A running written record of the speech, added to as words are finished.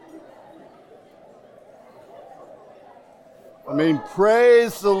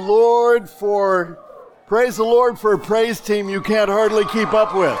Praise the Lord for a praise team you can't hardly keep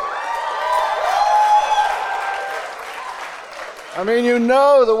up with. You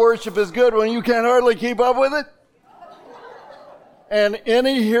know the worship is good when you can't hardly keep up with it. And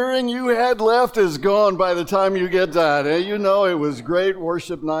any hearing you had left is gone by the time you get done. You know it was great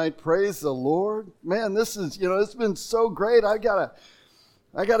worship night. Praise the Lord. Man, this is, it's been so great. I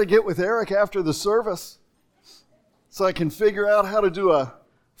gotta get with Eric after the service so I can figure out how to do a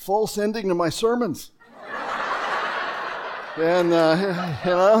false ending to my sermons. And,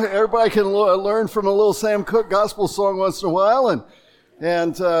 everybody can learn from a little Sam Cooke gospel song once in a while.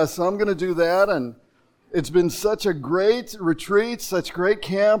 And so I'm going to do that. And it's been such a great retreat, such great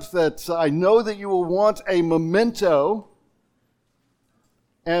camp that I know that you will want a memento.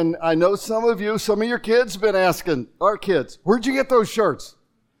 And I know some of your kids have been asking, our kids, where'd you get those shirts?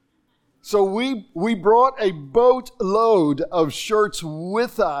 So we brought a boatload of shirts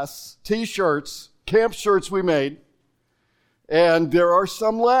with us, T-shirts, camp shirts we made. And there are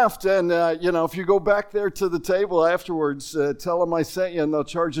some left. And, if you go back there to the table afterwards, tell them I sent you and they'll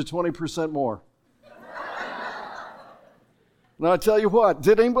charge you 20% more. Now, I tell you what,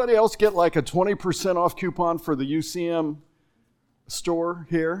 did anybody else get like a 20% off coupon for the UCM store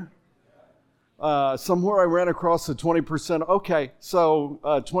here? Somewhere I ran across the 20%. Okay, so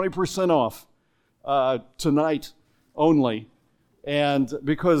 20% off tonight only. And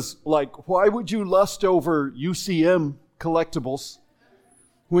because, why would you lust over UCM collectibles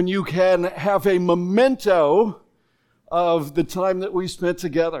when you can have a memento of the time that we spent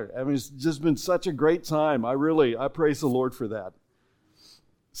together? It's just been such a great time. I praise the Lord for that.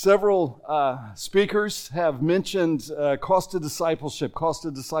 Several speakers have mentioned cost of discipleship.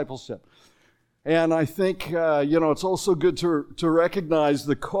 And I think, it's also good to recognize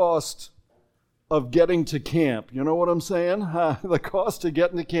the cost of getting to camp. You know what I'm saying? The cost of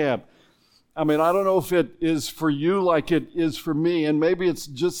getting to camp. I don't know if it is for you like it is for me, and maybe it's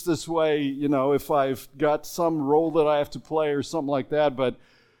just this way, if I've got some role that I have to play or something like that, but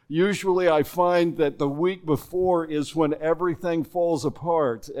usually I find that the week before is when everything falls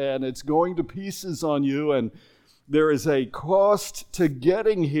apart, and it's going to pieces on you, and there is a cost to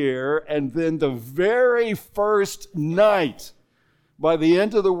getting here, and then the very first night, by the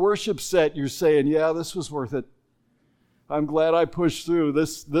end of the worship set, you're saying, yeah, this was worth it. I'm glad I pushed through.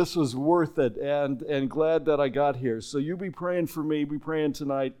 This was worth it, and glad that I got here. So you be praying for me. Be praying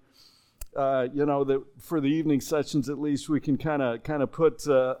tonight. That for the evening sessions at least we can kind of put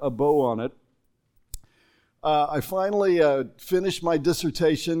a bow on it. I finally finished my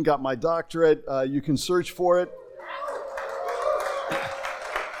dissertation, got my doctorate. You can search for it.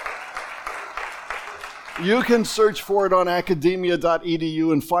 You can search for it on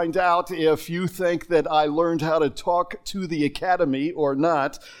academia.edu and find out if you think that I learned how to talk to the academy or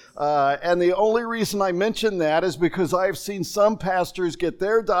not. And the only reason I mention that is because I've seen some pastors get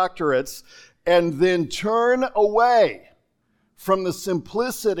their doctorates and then turn away from the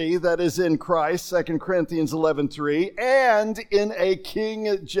simplicity that is in Christ, 2 Corinthians 11:3, and in a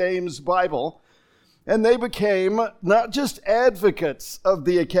King James Bible. And they became not just advocates of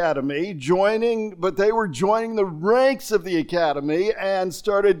the academy, but they were joining the ranks of the academy and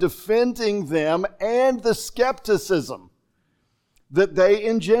started defending them and the skepticism that they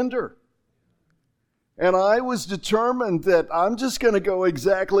engender. And I was determined that I'm just going to go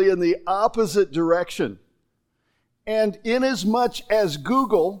exactly in the opposite direction. And inasmuch as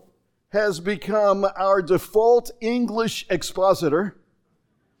Google has become our default English expositor,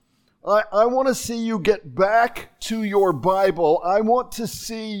 I want to see you get back to your Bible. I want to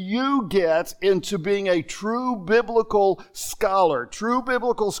see you get into being a true biblical scholar, true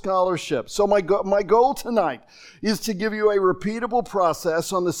biblical scholarship. So my goal tonight is to give you a repeatable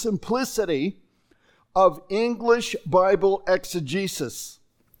process on the simplicity of English Bible exegesis.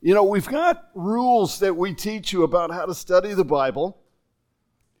 We've got rules that we teach you about how to study the Bible.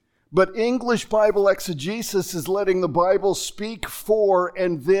 But English Bible exegesis is letting the Bible speak for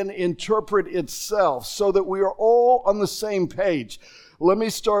and then interpret itself so that we are all on the same page. Let me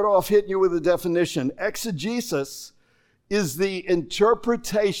start off hitting you with a definition. Exegesis is the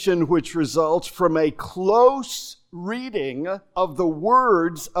interpretation which results from a close reading of the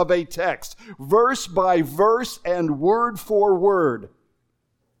words of a text, verse by verse and word for word.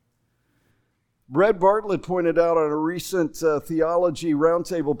 Brett Bartlett pointed out on a recent Theology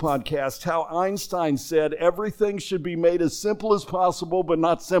Roundtable podcast how Einstein said everything should be made as simple as possible, but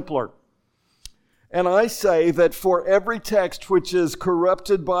not simpler. And I say that for every text which is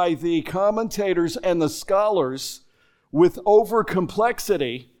corrupted by the commentators and the scholars with over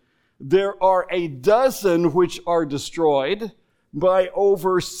complexity, There are a dozen which are destroyed by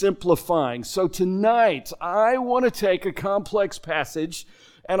oversimplifying. So tonight, I want to take a complex passage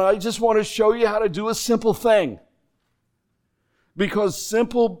and I just want to show you how to do a simple thing. Because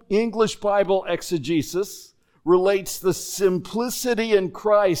simple English Bible exegesis relates the simplicity in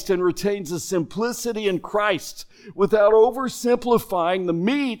Christ and retains the simplicity in Christ without oversimplifying the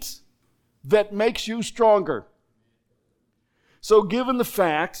meat that makes you stronger. So given the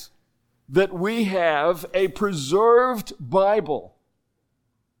fact that we have a preserved Bible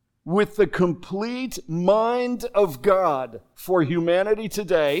with the complete mind of God for humanity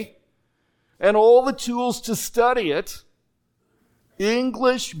today and all the tools to study it,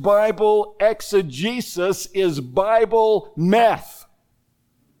 English Bible exegesis is Bible math.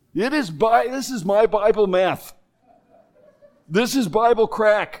 This is my Bible math. This is Bible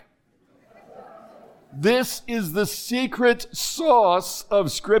crack. This is the secret sauce of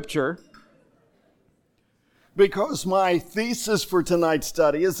Scripture. Because my thesis for tonight's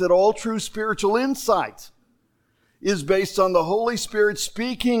study is that all true spiritual insight is based on the Holy Spirit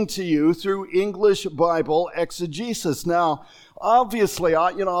speaking to you through English Bible exegesis. Now, obviously,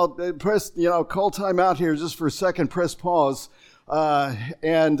 I'll press, call time out here just for a second, press pause,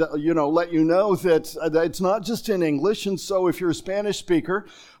 and let you know that it's not just in English. And so if you're a Spanish speaker,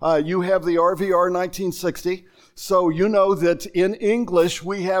 you have the RVR 1960. So you know that in English,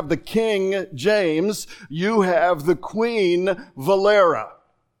 we have the King James, you have the Queen Valera.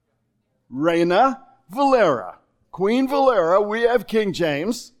 Reina Valera. Queen Valera, we have King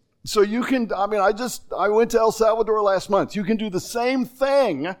James. So you can, I went to El Salvador last month. You can do the same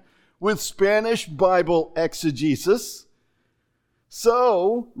thing with Spanish Bible exegesis.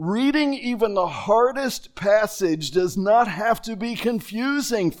 So, reading even the hardest passage does not have to be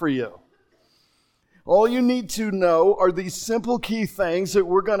confusing for you. All you need to know are these simple key things that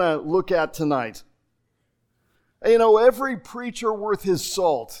we're going to look at tonight. Every preacher worth his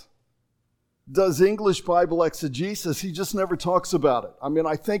salt does English Bible exegesis. He just never talks about it.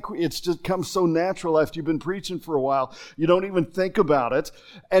 I think it's just comes so natural after you've been preaching for a while. You don't even think about it.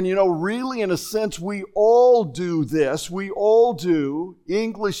 And really in a sense, we all do this. We all do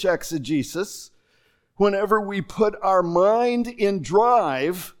English exegesis whenever we put our mind in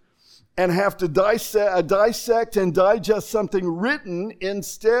drive and have to dissect and digest something written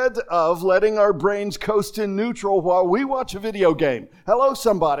instead of letting our brains coast in neutral while we watch a video game. Hello,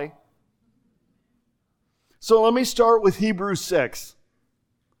 somebody. So let me start with Hebrews 6.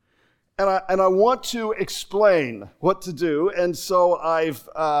 And I want to explain what to do. And so I've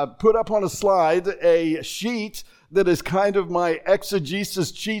put up on a slide a sheet that is kind of my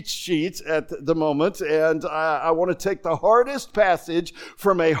exegesis cheat sheet at the moment. And I want to take the hardest passage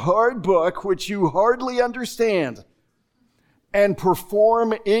from a hard book, which you hardly understand, and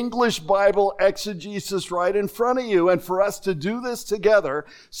perform English Bible exegesis right in front of you, and for us to do this together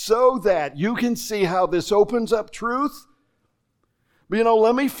so that you can see how this opens up truth. But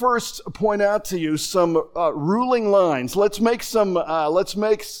let me first point out to you some ruling lines. Let's make some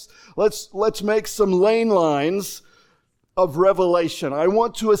lane lines of revelation. I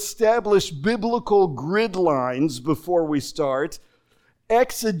want to establish biblical grid lines before we start.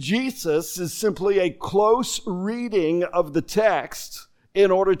 Exegesis is simply a close reading of the text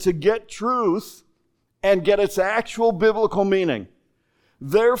in order to get truth and get its actual biblical meaning.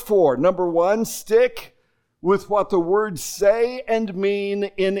 Therefore, number one, stick with what the words say and mean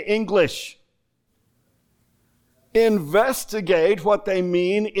in English. Investigate what they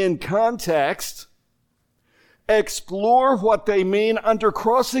mean in context. Explore what they mean under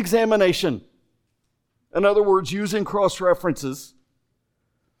cross-examination. In other words, using cross-references.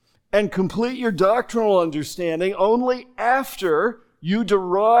 And complete your doctrinal understanding only after you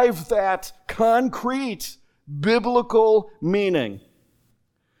derive that concrete biblical meaning.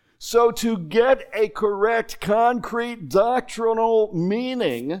 So to get a correct, concrete doctrinal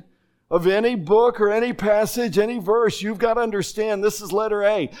meaning of any book or any passage, any verse, you've got to understand this is letter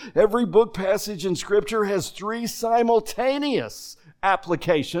A. Every book passage in Scripture has 3 simultaneous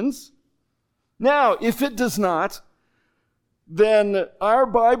applications. Now, if it does not, then our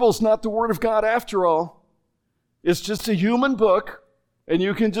Bible's not the Word of God after all. It's just a human book, and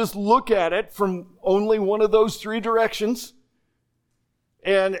you can just look at it from only one of those 3 directions.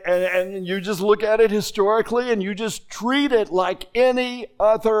 And you just look at it historically, and you just treat it like any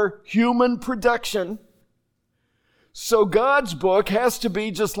other human production. So God's book has to be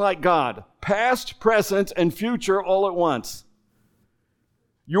just like God, past, present, and future all at once.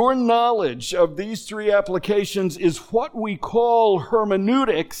 Your knowledge of these 3 applications is what we call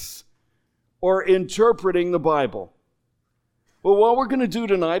hermeneutics, or interpreting the Bible. Well, what we're going to do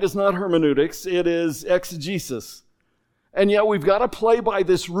tonight is not hermeneutics, it is exegesis. And yet we've got to play by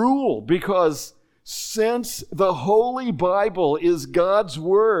this rule, because since the Holy Bible is God's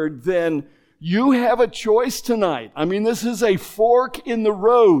Word, then you have a choice tonight. I mean, this is a fork in the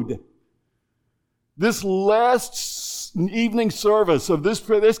road. This last evening service of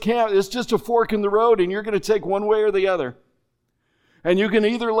this camp is just a fork in the road, and you're going to take one way or the other. And you can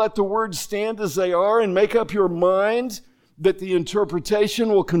either let the words stand as they are and make up your mind that the interpretation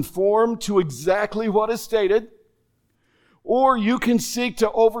will conform to exactly what is stated, or you can seek to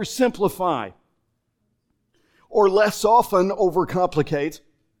oversimplify, or less often overcomplicate,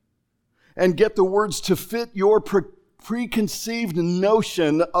 and get the words to fit your preconceived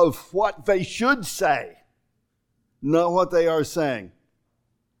notion of what they should say, not what they are saying.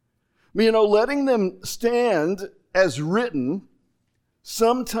 You know, letting them stand as written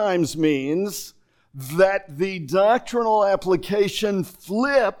sometimes means that the doctrinal application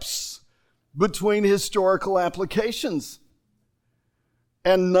flips between historical applications.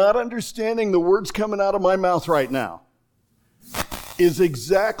 And not understanding the words coming out of my mouth right now is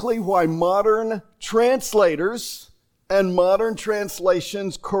exactly why modern translators and modern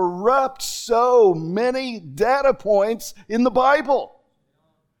translations corrupt so many data points in the Bible.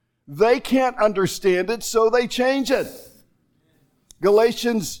 They can't understand it, so they change it.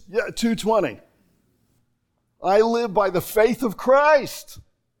 Galatians 2:20. I live by the faith of Christ.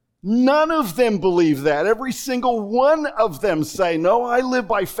 None of them believe that. Every single one of them say, no, I live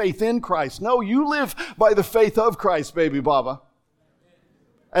by faith in Christ. No, you live by the faith of Christ, baby Baba.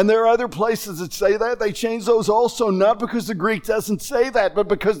 And there are other places that say that. They change those also, not because the Greek doesn't say that, but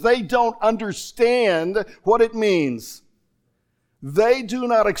because they don't understand what it means. They do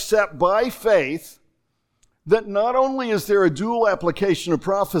not accept by faith that not only is there a dual application of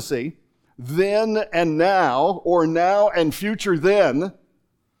prophecy, then and now, or now and future then,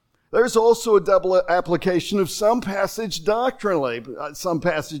 there's also a double application of some passage doctrinally, some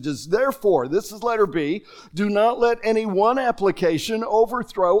passages. Therefore, this is letter B, do not let any one application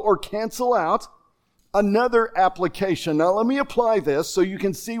overthrow or cancel out another application. Now, let me apply this so you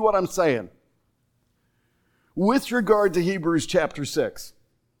can see what I'm saying. With regard to Hebrews chapter 6,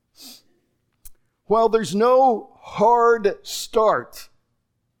 while there's no hard start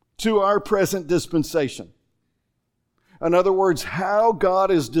to our present dispensation, in other words, how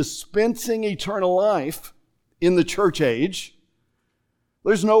God is dispensing eternal life in the church age,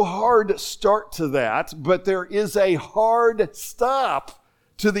 there's no hard start to that, but there is a hard stop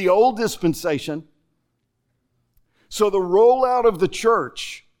to the old dispensation. So the rollout of the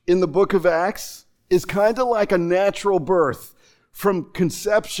church in the book of Acts is kind of like a natural birth from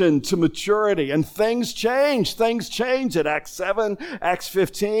conception to maturity. And things change. Things change at Acts 7, Acts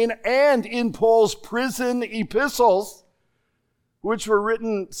 15, and in Paul's prison epistles, which were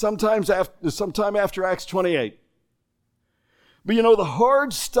written sometime after Acts 28. But you know, the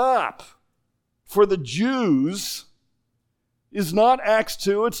hard stop for the Jews is not Acts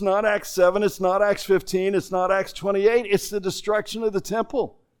 2, it's not Acts 7, it's not Acts 15, it's not Acts 28. It's the destruction of the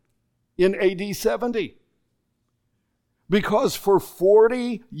temple in AD 70. Because for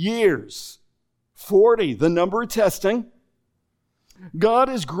 40 years, 40, the number of testing, God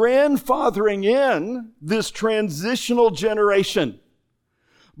is grandfathering in this transitional generation,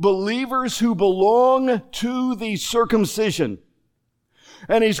 believers who belong to the circumcision.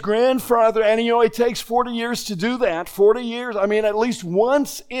 And He's grandfather, and you know, it takes 40 years to do that. 40 years, I mean, at least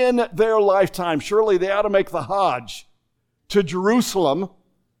once in their lifetime, surely they ought to make the Hajj to Jerusalem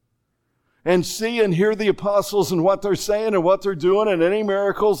and see and hear the apostles and what they're saying and what they're doing and any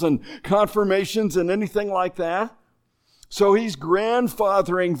miracles and confirmations and anything like that. So He's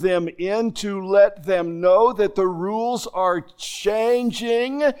grandfathering them in to let them know that the rules are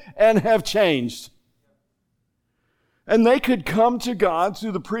changing and have changed. And they could come to God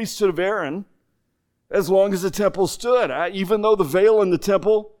through the priesthood of Aaron as long as the temple stood. Even though the veil in the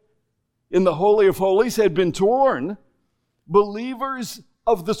temple, in the Holy of Holies, had been torn, believers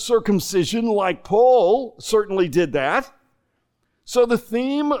of the circumcision, like Paul, certainly did that. So the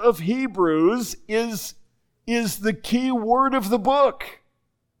theme of Hebrews is the key word of the book,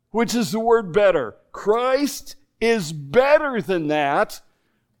 which is the word better. Christ is better than that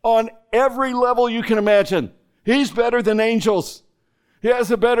on every level you can imagine. He's better than angels. He has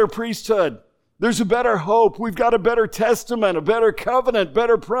a better priesthood. There's a better hope. We've got a better testament, a better covenant,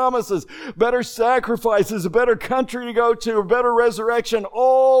 better promises, better sacrifices, a better country to go to, a better resurrection,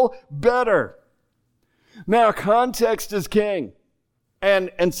 all better. Now, context is king.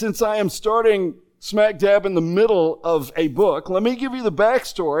 And since I am starting smack dab in the middle of a book, let me give you the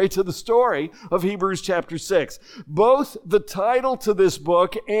backstory to the story of Hebrews chapter 6. Both the title to this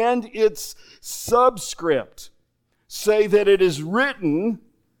book and its subscript say that it is written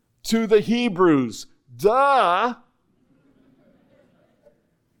to the Hebrews. Duh!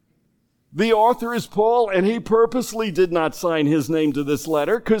 The author is Paul, and he purposely did not sign his name to this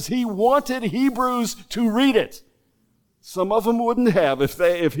letter because he wanted Hebrews to read it. Some of them wouldn't have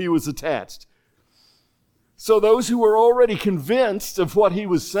if he was attached. So those who were already convinced of what he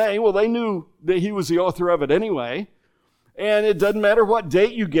was saying, well, they knew that he was the author of it anyway. And it doesn't matter what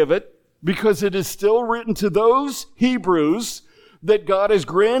date you give it, because it is still written to those Hebrews that God is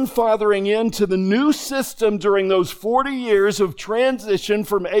grandfathering into the new system during those 40 years of transition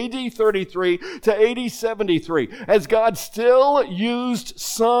from AD 33 to AD 73, as God still used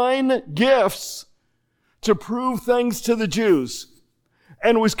sign gifts to prove things to the Jews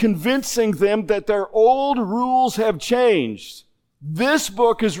and was convincing them that their old rules have changed. This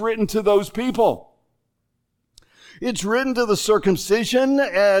book is written to those people. It's written to the circumcision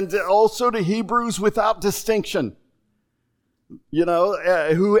and also to Hebrews without distinction,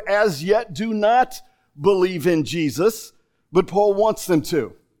 who as yet do not believe in Jesus, but Paul wants them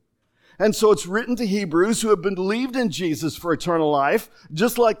to. And so it's written to Hebrews who have believed in Jesus for eternal life,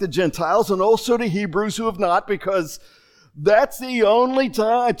 just like the Gentiles, and also to Hebrews who have not, because that's the only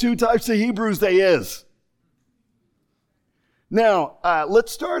two types of Hebrews there is. Now,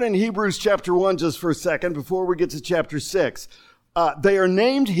 let's start in Hebrews chapter 1 just for a second before we get to chapter 6. They are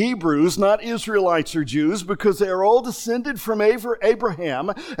named Hebrews, not Israelites or Jews, because they are all descended from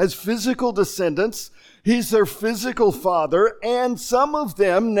Abraham as physical descendants. He's their physical father, and some of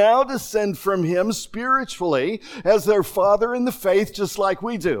them now descend from him spiritually as their father in the faith, just like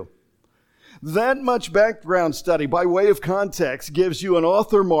we do. That much background study, by way of context, gives you an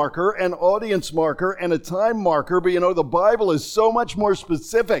author marker, an audience marker, and a time marker. But the Bible is so much more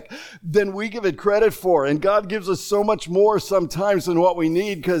specific than we give it credit for. And God gives us so much more sometimes than what we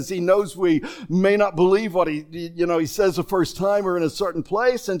need, because he knows we may not believe what he says the first time or in a certain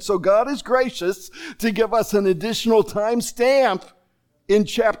place. And so God is gracious to give us an additional time stamp in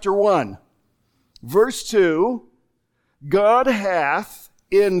chapter 1. Verse 2, God hath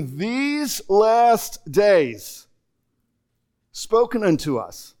in these last days spoken unto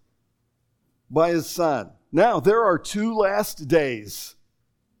us by his Son. Now, there are two last days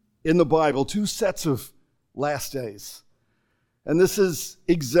in the Bible, two sets of last days. And this is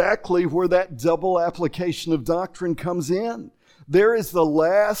exactly where that double application of doctrine comes in. There is the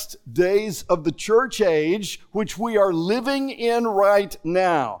last days of the church age, which we are living in right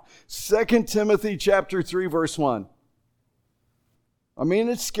now. 2 Timothy chapter 3, verse 1. I mean,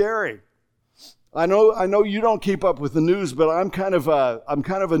 it's scary. I know you don't keep up with the news, but I'm kind of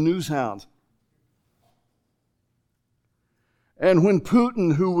a news hound. And when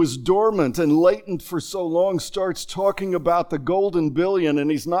Putin, who was dormant and latent for so long, starts talking about the golden billion, and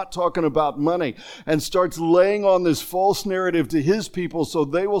he's not talking about money, and starts laying on this false narrative to his people so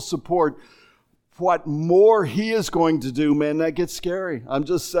they will support what more he is going to do, man, that gets scary. I'm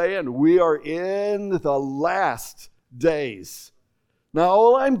just saying, we are in the last days. Now,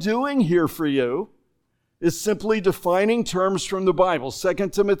 all I'm doing here for you is simply defining terms from the Bible. 2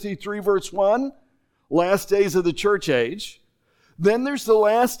 Timothy 3, verse 1, last days of the church age. Then there's the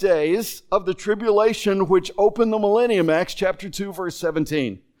last days of the tribulation, which open the millennium, Acts chapter 2, verse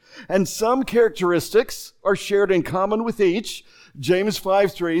 17. And some characteristics are shared in common with each. James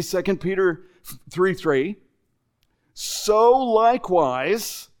 5:3, 2 Peter 3:3. So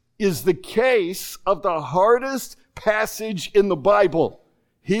likewise is the case of the hardest passage in the Bible,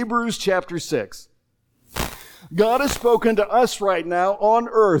 Hebrews chapter 6. God has spoken to us right now on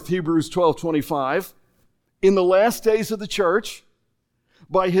earth, Hebrews 12:25, in the last days of the church,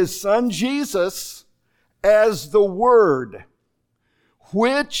 by his Son Jesus as the Word,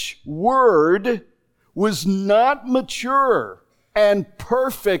 which Word was not mature and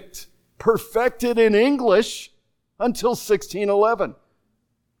perfected in English until 1611.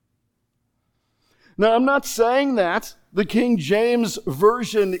 Now, I'm not saying that the King James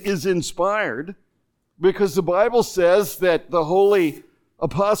Version is inspired, because the Bible says that the holy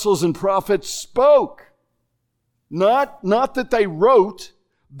apostles and prophets spoke. Not that they wrote,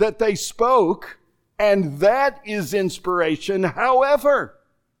 that they spoke, and that is inspiration. However,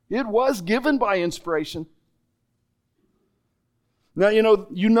 it was given by inspiration. Now, you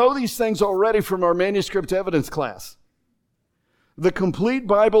know these things already from our manuscript evidence class. The complete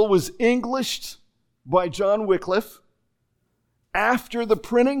Bible was Englished by John Wycliffe. After the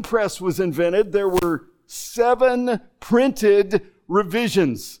printing press was invented, there were 7 printed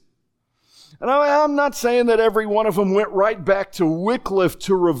revisions. And I'm not saying that every one of them went right back to Wycliffe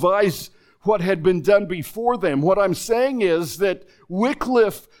to revise what had been done before them. What I'm saying is that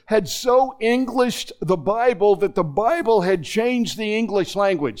Wycliffe had so Englished the Bible that the Bible had changed the English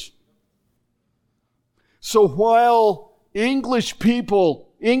language. So while English-speaking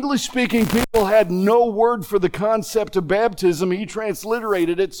people had no word for the concept of baptism, he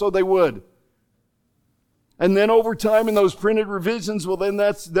transliterated it so they would. And then over time in those printed revisions, well then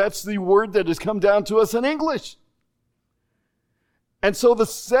that's the word that has come down to us in English. And so the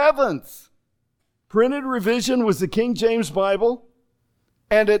seventh printed revision was the King James Bible.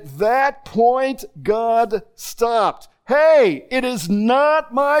 And at that point, God stopped. Hey, it is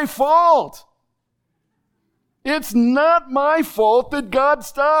not my fault. It's not my fault that God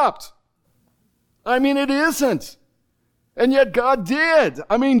stopped. I mean, it isn't. And yet God did.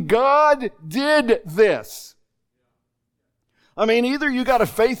 I mean, God did this. I mean, either you got a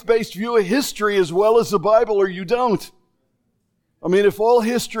faith-based view of history as well as the Bible, or you don't. I mean, if all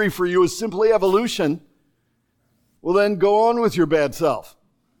history for you is simply evolution, well then go on with your bad self.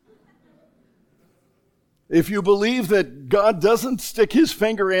 If you believe that God doesn't stick his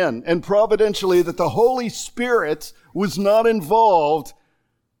finger in and providentially that the Holy Spirit was not involved,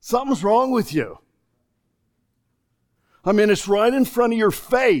 something's wrong with you. I mean, it's right in front of your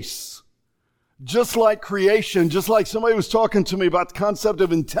face, just like creation, just like somebody was talking to me about the concept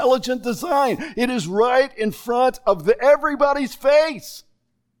of intelligent design. It is right in front of everybody's face.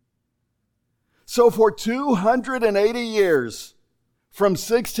 So for 280 years, from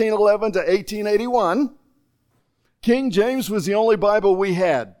 1611 to 1881, King James was the only Bible we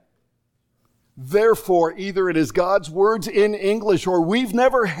had. Therefore, either it is God's words in English or we've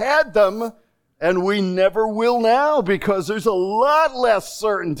never had them and we never will now because there's a lot less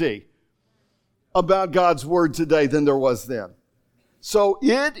certainty about God's word today than there was then. So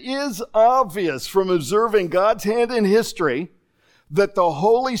it is obvious from observing God's hand in history that the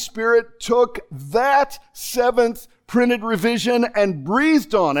Holy Spirit took that seventh printed revision and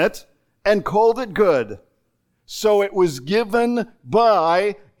breathed on it and called it good. So it was given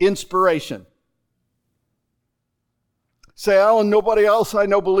by inspiration. Say, Alan, nobody else I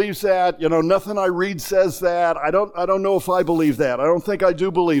know believes that. Nothing I read says that. I don't know if I believe that. I don't think I do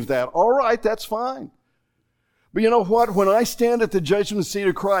believe that. All right, that's fine. But you know what? When I stand at the judgment seat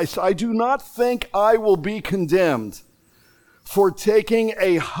of Christ, I do not think I will be condemned for taking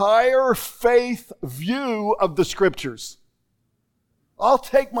a higher faith view of the Scriptures. I'll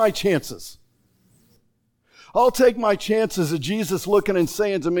take my chances. I'll take my chances of Jesus looking and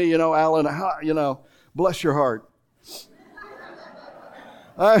saying to me, Alan, bless your heart.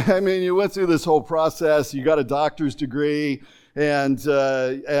 I mean, you went through this whole process. You got a doctor's degree, and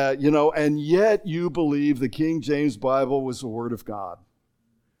yet you believe the King James Bible was the Word of God.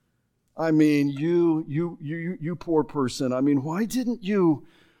 I mean, you poor person. I mean, why didn't you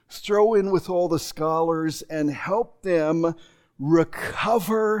throw in with all the scholars and help them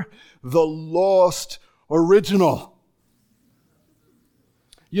recover the lost original?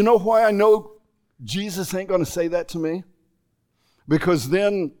 You know why I know Jesus ain't going to say that to me? Because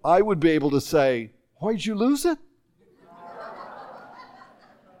then I would be able to say, why'd you lose it?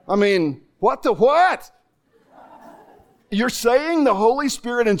 I mean, what? You're saying the Holy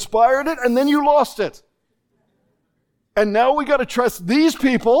Spirit inspired it and then you lost it. And now we got to trust these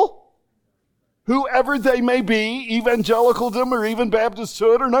people, whoever they may be, evangelicaldom or even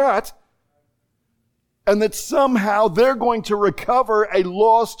Baptisthood or not, and that somehow they're going to recover a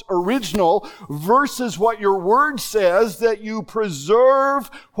lost original versus what your word says, that you preserve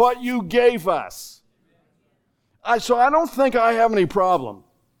what you gave us. So I don't think I have any problem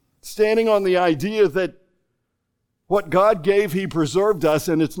standing on the idea that what God gave, he preserved us,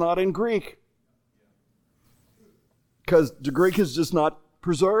 and it's not in Greek. Because the Greek is just not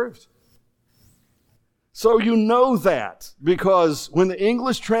preserved. So you know that, because when the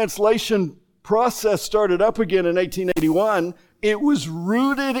English translation process started up again in 1881, it was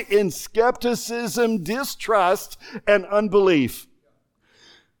rooted in skepticism, distrust, and unbelief.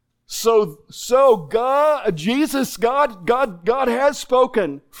 So God has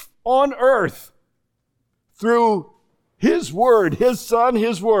spoken on earth through his word, his Son,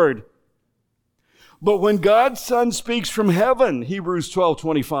 his word. But when God's Son speaks from heaven, Hebrews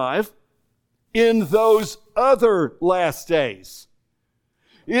 12:25, in those other last days,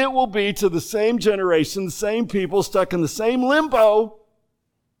 it will be to the same generation, the same people stuck in the same limbo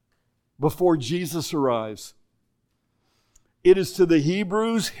before Jesus arrives. It is to the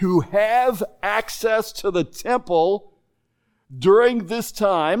Hebrews who have access to the temple during this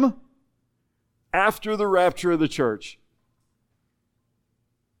time after the rapture of the church.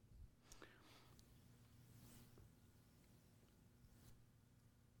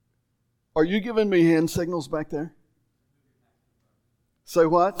 Are you giving me hand signals back there? Say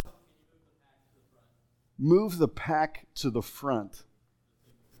what? Move the pack to the front.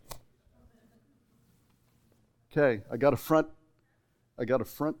 Okay, I got a front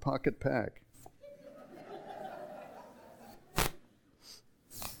pocket pack.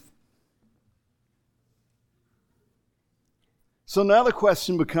 So now the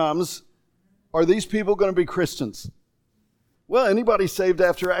question becomes, are these people going to be Christians? Well, anybody saved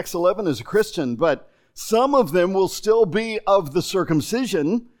after Acts 11 is a Christian, but some of them will still be of the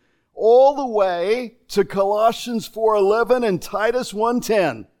circumcision all the way to Colossians 4:11 and Titus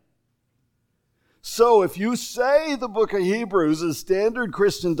 1:10. So if you say the book of Hebrews is standard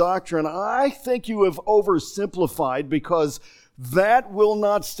Christian doctrine, I think you have oversimplified, because that will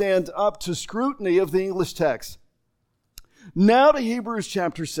not stand up to scrutiny of the English text. Now to Hebrews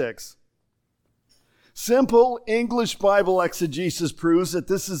chapter 6. Simple English Bible exegesis proves that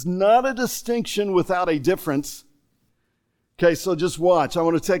this is not a distinction without a difference. Okay, so just watch. I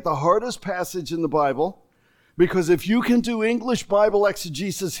want to take the hardest passage in the Bible, because if you can do English Bible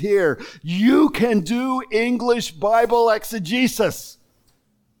exegesis here, you can do English Bible exegesis.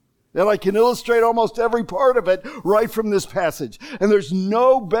 And I can illustrate almost every part of it right from this passage. And there's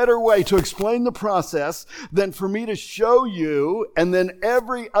no better way to explain the process than for me to show you, and then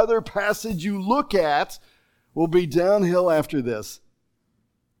every other passage you look at will be downhill after this.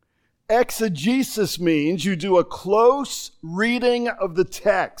 Exegesis means you do a close reading of the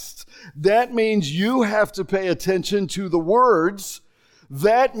text. That means you have to pay attention to the words.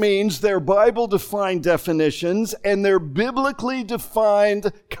 That means their Bible-defined definitions and their biblically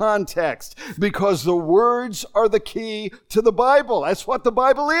defined context, because the words are the key to the Bible. That's what the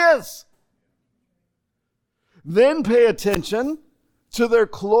Bible is. Then pay attention to their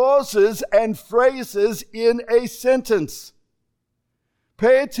clauses and phrases in a sentence.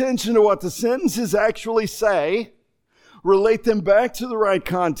 Pay attention to what the sentences actually say, relate them back to the right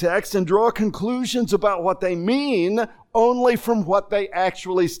context, and draw conclusions about what they mean only from what they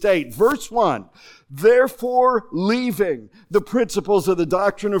actually state. Verse 1, therefore, leaving the principles of the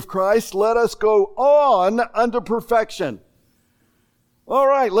doctrine of Christ, let us go on unto perfection. All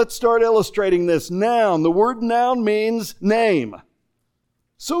right, let's start illustrating this. Noun. The word noun means name.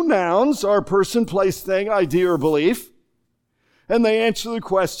 So nouns are person, place, thing, idea, or belief. And they answer the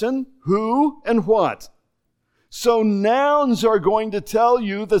question, who and what. So nouns are going to tell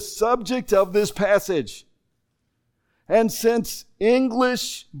you the subject of this passage. And since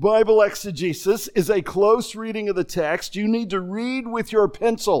English Bible exegesis is a close reading of the text, you need to read with your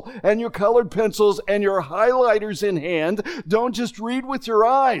pencil and your colored pencils and your highlighters in hand. Don't just read with your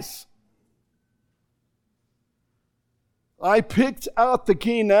eyes. I picked out the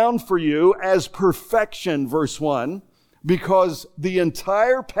key noun for you as perfection, verse 1, because the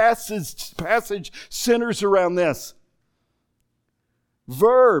entire passage centers around this.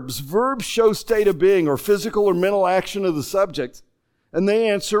 Verbs show state of being or physical or mental action of the subject, and they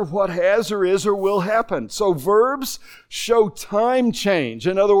answer what has or is or will happen. So verbs show time change.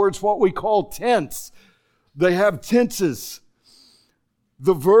 In other words, what we call tense. They have tenses.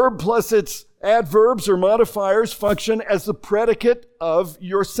 The verb plus its adverbs or modifiers function as the predicate of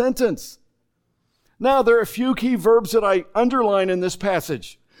your sentence. Now, there are a few key verbs that I underline in this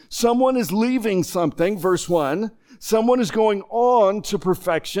passage. Someone is leaving something, verse 1. Someone is going on to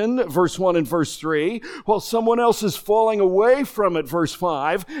perfection, verse 1 and verse 3, while someone else is falling away from it, verse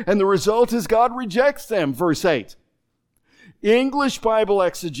 5, and the result is God rejects them, verse 8. English Bible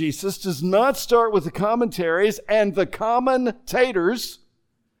exegesis does not start with the commentaries and the commentators.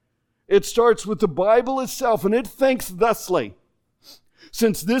 It starts with the Bible itself, and it thinks thusly.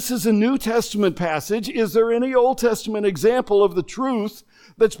 Since this is a New Testament passage, is there any Old Testament example of the truth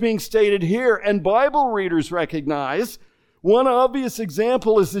that's being stated here? And Bible readers recognize one obvious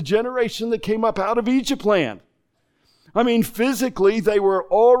example is the generation that came up out of Egypt land. I mean, physically, they were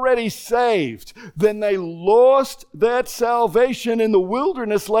already saved. Then they lost that salvation in the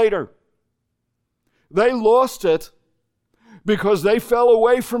wilderness later. They lost it because they fell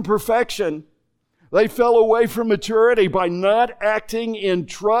away from perfection. They fell away from maturity by not acting in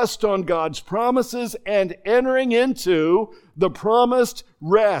trust on God's promises and entering into the promised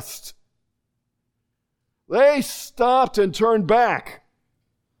rest. They stopped and turned back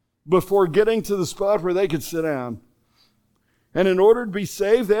before getting to the spot where they could sit down. And in order to be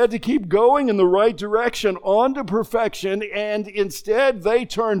saved, they had to keep going in the right direction on to perfection, and instead they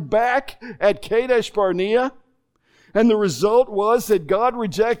turned back at Kadesh Barnea. And the result was that God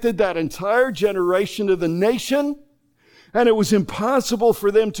rejected that entire generation of the nation, and it was impossible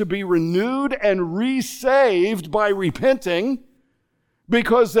for them to be renewed and resaved by repenting,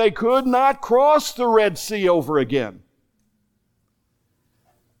 because they could not cross the Red Sea over again.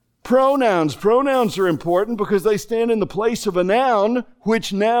 Pronouns. Pronouns are important because they stand in the place of a noun,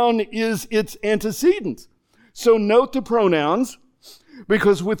 which noun is its antecedent. So note the pronouns,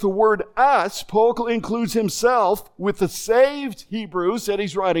 because with the word us, Paul includes himself with the saved Hebrews that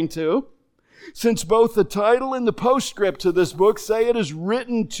he's writing to, since both the title and the postscript to this book say it is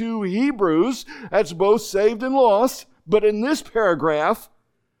written to Hebrews, that's both saved and lost. But in this paragraph,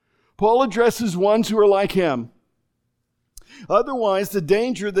 Paul addresses ones who are like him. Otherwise, the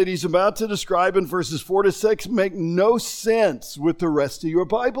danger that he's about to describe in verses 4 to 6 make no sense with the rest of your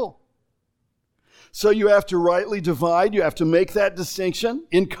Bible. So you have to rightly divide. You have to make that distinction.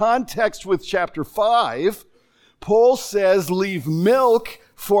 In context with chapter 5, Paul says, leave milk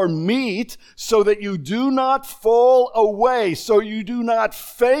for meat so that you do not fall away, so you do not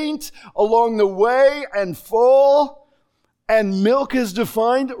faint along the way and fall. And milk is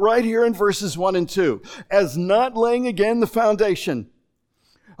defined right here in verses 1 and 2 as not laying again the foundation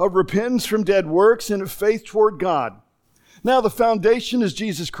of repentance from dead works and of faith toward God. Now, the foundation is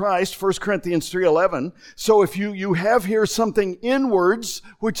Jesus Christ, 1 Corinthians 3:11. So if you have here something inwards,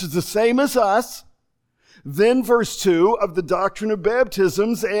 which is the same as us, then verse 2 of the doctrine of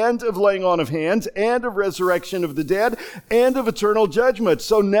baptisms and of laying on of hands and of resurrection of the dead and of eternal judgment.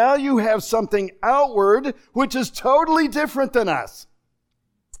 So now you have something outward which is totally different than us.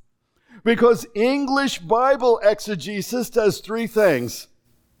 Because English Bible exegesis does three things.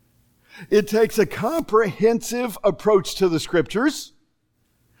 It takes a comprehensive approach to the scriptures.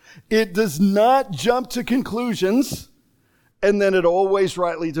 It does not jump to conclusions, and then it always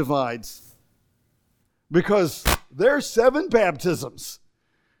rightly divides. Because there are 7 baptisms.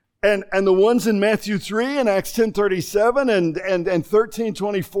 And the ones in Matthew 3 and Acts 10:37 and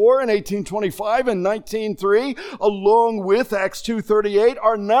 13:24 and 18:25 and 19:3, along with Acts 2:38,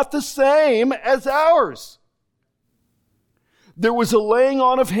 are not the same as ours. There was a laying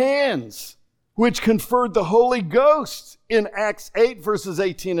on of hands, which conferred the Holy Ghost in Acts 8, verses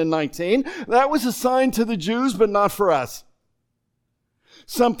 18 and 19. That was a sign to the Jews, but not for us.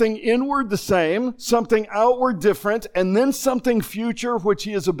 Something inward the same, something outward different, and then something future, which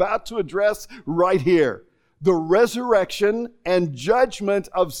he is about to address right here. The resurrection and judgment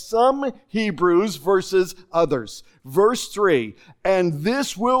of some Hebrews versus others. Verse 3, and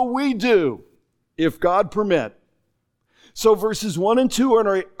this will we do, if God permit. So verses 1 and 2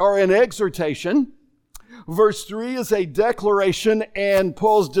 are an exhortation. Verse 3 is a declaration and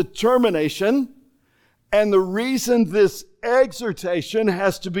Paul's determination. And the reason this exhortation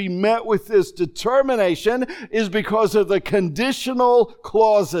has to be met with this determination is because of the conditional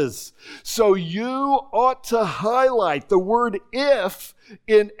clauses. So you ought to highlight the word if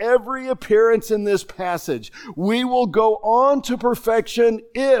in every appearance in this passage. We will go on to perfection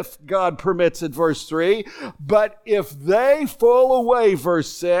if God permits it, verse 3. But if they fall away,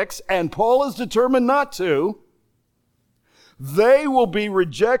 verse 6, and Paul is determined not to, they will be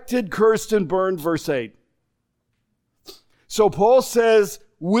rejected, cursed, and burned, verse 8. So Paul says,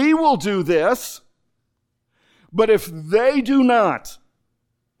 we will do this, but if they do not,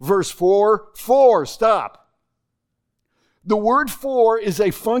 verse 4, stop. The word for is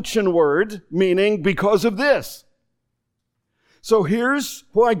a function word, meaning because of this. So here's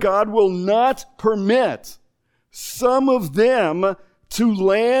why God will not permit some of them to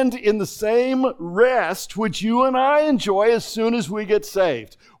land in the same rest which you and I enjoy as soon as we get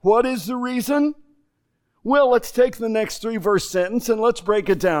saved. What is the reason? Well, let's take the next 3-verse sentence and let's break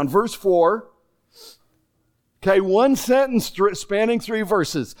it down. Verse 4. Okay, one sentence spanning 3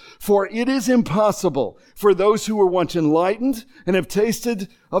 verses. For it is impossible for those who were once enlightened and have tasted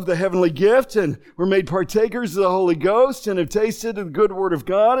of the heavenly gift and were made partakers of the Holy Ghost and have tasted of the good word of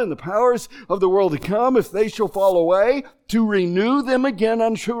God and the powers of the world to come, if they shall fall away, to renew them again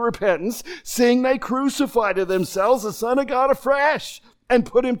unto repentance, seeing they crucify to themselves the Son of God afresh and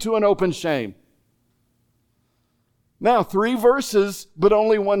put him to an open shame. Now, 3 verses, but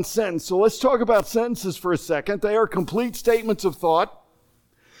only 1 sentence. So let's talk about sentences for a second. They are complete statements of thought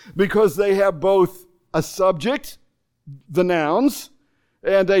because they have both a subject, the nouns,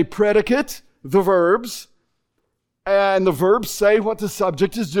 and a predicate, the verbs. And the verbs say what the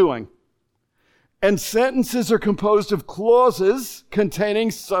subject is doing. And sentences are composed of clauses containing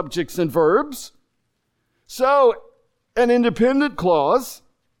subjects and verbs. So an independent clause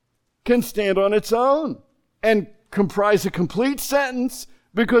can stand on its own and comprise a complete sentence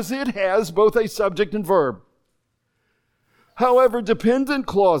because it has both a subject and verb. However, dependent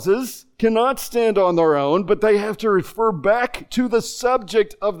clauses cannot stand on their own, but they have to refer back to the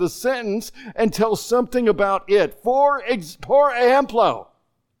subject of the sentence and tell something about it. Por ejemplo.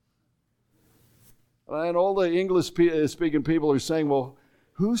 And all the English-speaking people are saying, well,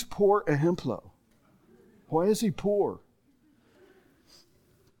 who's por ejemplo? Why is he poor?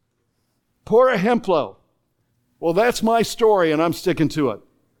 Por ejemplo. Well, that's my story, and I'm sticking to it.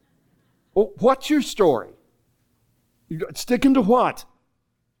 Well, what's your story? Sticking to what?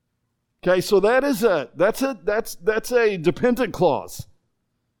 Okay, so that's a dependent clause.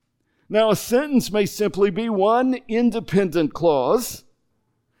 Now, a sentence may simply be one independent clause.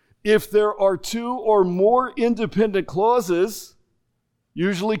 If there are two or more independent clauses,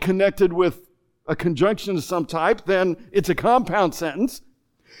 usually connected with a conjunction of some type, then it's a compound sentence.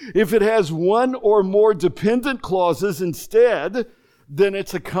 If it has one or more dependent clauses instead, then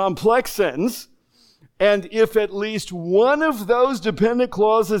it's a complex sentence. And if at least one of those dependent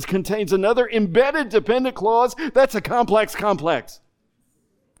clauses contains another embedded dependent clause, that's a complex.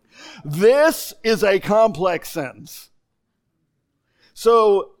 This is a complex sentence.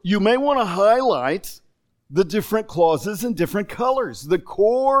 So you may want to highlight the different clauses in different colors. The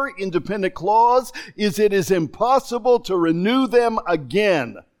core independent clause is it is impossible to renew them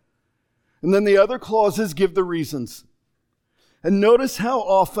again. And then the other clauses give the reasons. And notice how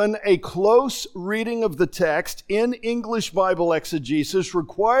often a close reading of the text in English Bible exegesis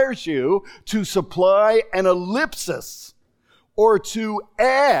requires you to supply an ellipsis or to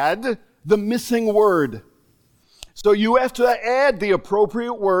add the missing word. So you have to add the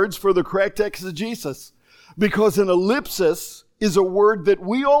appropriate words for the correct exegesis, because an ellipsis is a word that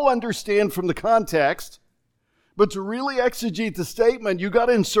we all understand from the context, but to really exegete the statement, you got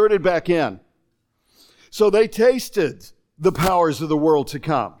to insert it back in. So they tasted the powers of the world to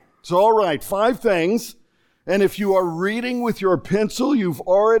come. So all right, 5 things. And if you are reading with your pencil, you've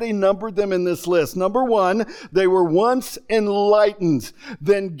already numbered them in this list. Number 1, they were once enlightened.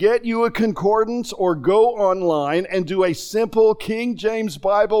 Then get you a concordance or go online and do a simple King James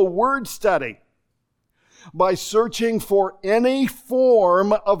Bible word study by searching for any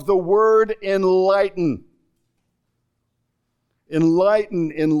form of the word enlighten.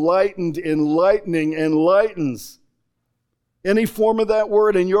 Enlighten, enlightened, enlightening, enlightens. Any form of that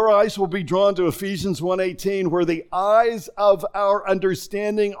word, and your eyes will be drawn to Ephesians 1:18, where the eyes of our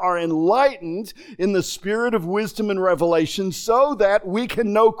understanding are enlightened in the spirit of wisdom and revelation so that we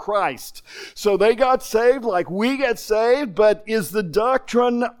can know Christ. So they got saved like we get saved, but is the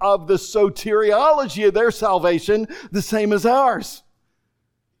doctrine of the soteriology of their salvation the same as ours?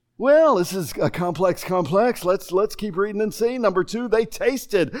 Well, this is a complex. Let's keep reading and see. Number 2, they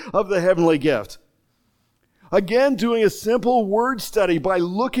tasted of the heavenly gift. Again, doing a simple word study by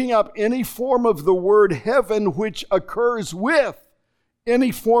looking up any form of the word heaven which occurs with any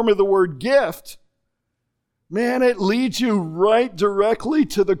form of the word gift, man, it leads you right directly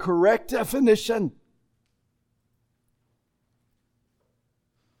to the correct definition.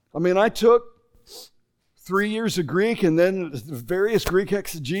 I mean, I took 3 years of Greek and then various Greek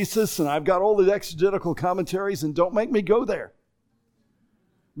exegesis, and I've got all the exegetical commentaries, and don't make me go there.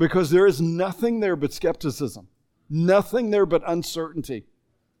 Because there is nothing there but skepticism. Nothing there but uncertainty.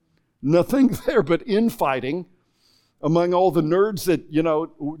 Nothing there but infighting among all the nerds that,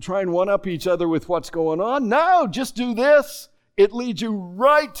 try and one-up each other with what's going on. No, just do this. It leads you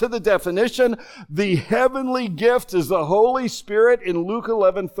right to the definition. The heavenly gift is the Holy Spirit in Luke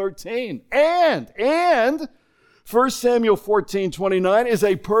 11:13. And 1 Samuel 14:29 is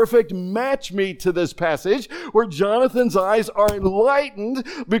a perfect match meet to this passage where Jonathan's eyes are enlightened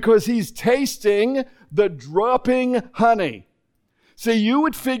because he's tasting the dropping honey. See, you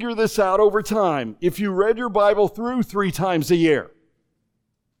would figure this out over time if you read your Bible through 3 times a year.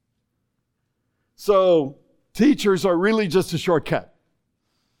 So teachers are really just a shortcut.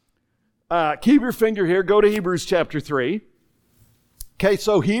 Keep your finger here. Go to Hebrews chapter 3. Okay,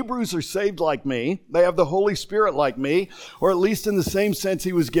 so Hebrews are saved like me. They have the Holy Spirit like me, or at least in the same sense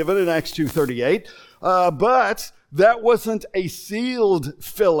he was given in Acts 2:38. But that wasn't a sealed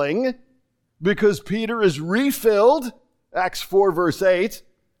filling, because Peter is refilled, Acts 4 verse 8,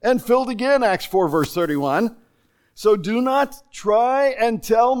 and filled again, Acts 4 verse 31. So do not try and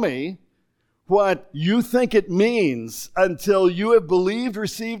tell me what you think it means until you have believed,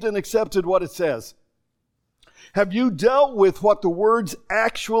 received, and accepted what it says. Have you dealt with what the words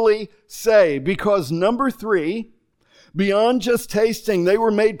actually say? Because number 3, beyond just tasting, they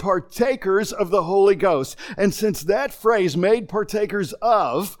were made partakers of the Holy Ghost. And since that phrase, made partakers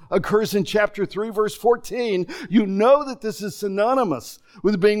of, occurs in chapter 3, verse 14, you know that this is synonymous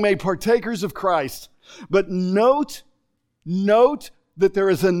with being made partakers of Christ. But note Note that there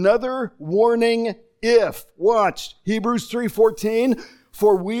is another warning if. Watch, Hebrews 3:14,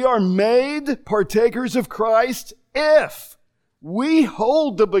 for we are made partakers of Christ if we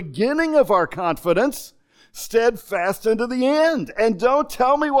hold the beginning of our confidence steadfast unto the end. And don't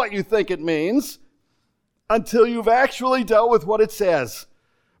tell me what you think it means until you've actually dealt with what it says.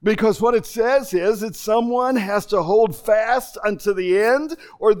 Because what it says is that someone has to hold fast unto the end,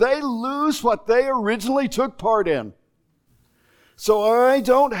 or they lose what they originally took part in. So I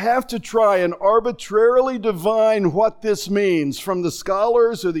don't have to try and arbitrarily divine what this means from the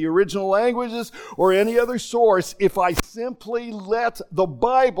scholars or the original languages or any other source if I simply let the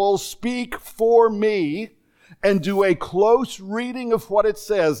Bible speak for me and do a close reading of what it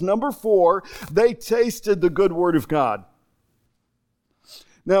says. Number 4, they tasted the good word of God.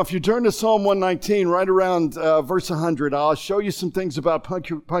 Now, if you turn to Psalm 119, right around verse 100, I'll show you some things about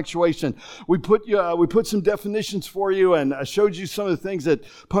punctuation. We put some definitions for you, and I showed you some of the things that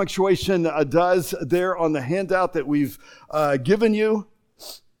punctuation does there on the handout that we've given you.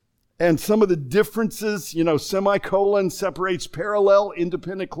 And some of the differences, semicolon separates parallel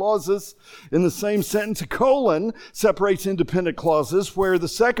independent clauses in the same sentence. A colon separates independent clauses, where the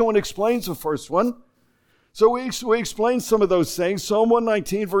second one explains the first one. So we explain some of those things. Psalm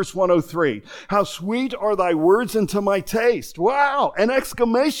 119, verse 103. How sweet are thy words unto my taste. Wow, an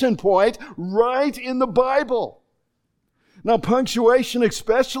exclamation point right in the Bible. Now, punctuation,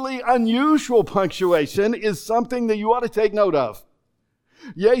 especially unusual punctuation, is something that you ought to take note of.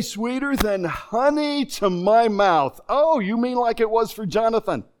 Yea, sweeter than honey to my mouth. Oh, you mean like it was for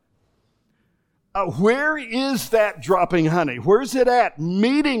Jonathan? Where is that dropping honey? Where's it at?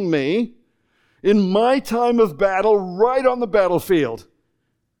 Meeting me in my time of battle, right on the battlefield.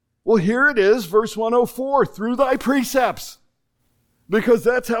 Well, here it is, verse 104, through thy precepts. Because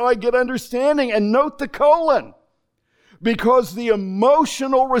that's how I get understanding. And note the colon. Because the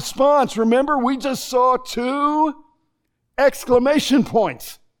emotional response, remember we just saw 2 exclamation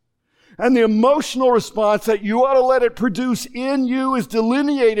points. And the emotional response that you ought to let it produce in you is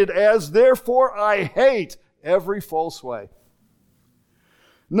delineated as, therefore I hate every false way.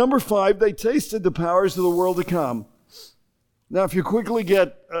 Number 5, they tasted the powers of the world to come. Now, if you quickly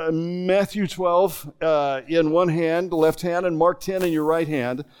get Matthew 12 in one hand, the left hand, and Mark 10 in your right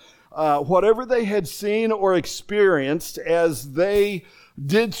hand, whatever they had seen or experienced as they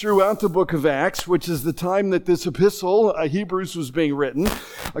did throughout the book of Acts, which is the time that this epistle, Hebrews, was being written,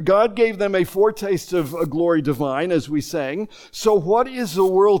 God gave them a foretaste of a glory divine, as we sang. So what is the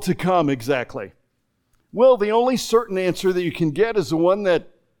world to come exactly? Well, the only certain answer that you can get is the one that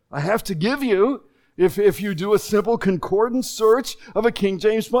I have to give you if you do a simple concordance search of a King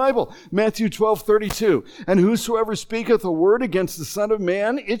James Bible. Matthew 12:32. And whosoever speaketh a word against the Son of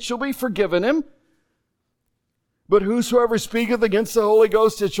Man, it shall be forgiven him. But whosoever speaketh against the Holy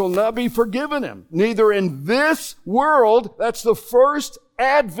Ghost, it shall not be forgiven him. Neither in this world, that's the first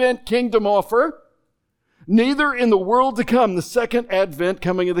Advent kingdom offer, neither in the world to come, the second Advent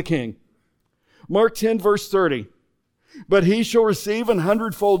coming of the King. Mark 10, verse 30. But he shall receive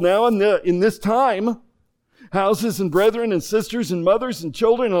 100-fold now in this time houses and brethren and sisters and mothers and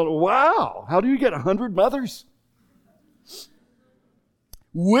children. Wow, how do you get 100 mothers?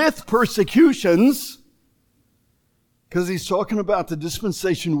 With persecutions, because he's talking about the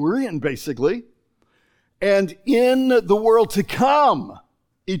dispensation we're in, basically. And in the world to come,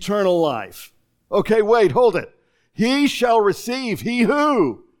 eternal life. Okay, wait, hold it. He shall receive, he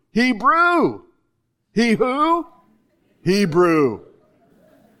who? Hebrew. He who? Hebrew.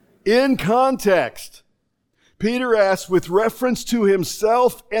 In context, Peter asks, with reference to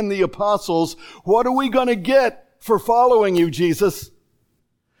himself and the apostles, what are we going to get for following you, Jesus?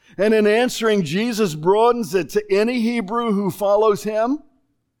 And in answering, Jesus broadens it to any Hebrew who follows him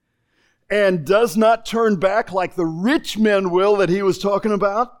and does not turn back like the rich men will that he was talking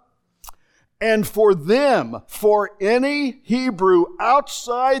about. And for them, for any Hebrew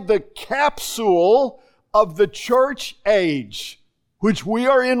outside the capsule of the church age, which we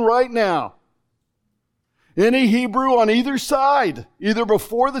are in right now, any Hebrew on either side, either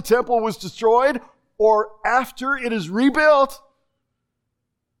before the temple was destroyed or after it is rebuilt,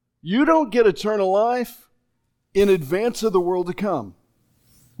 you don't get eternal life in advance of the world to come.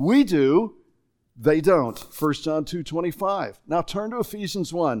 We do. They don't. 1 John 2:25. Now turn to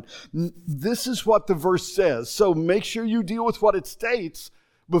Ephesians 1. This is what the verse says. So make sure you deal with what it states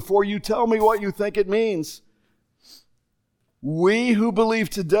before you tell me what you think it means. We who believe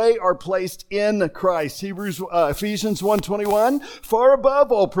today are placed in Christ. Ephesians 1:21, far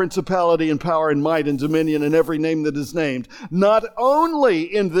above all principality and power and might and dominion and every name that is named, not only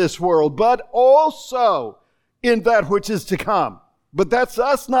in this world, but also in that which is to come. But that's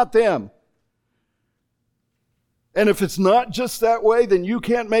us, not them. And if it's not just that way, then you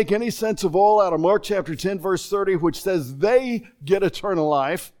can't make any sense of all out of Mark chapter 10, verse 30, which says they get eternal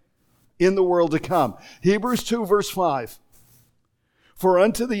life in the world to come. Hebrews 2, verse 5. For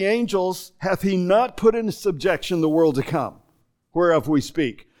unto the angels hath he not put in subjection the world to come, whereof we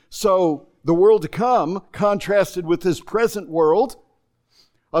speak. So the world to come, contrasted with this present world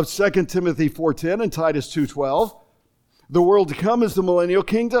of 2 Timothy 4:10 and Titus 2:12, the world to come is the millennial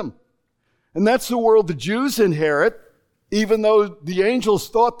kingdom. And that's the world the Jews inherit, even though the angels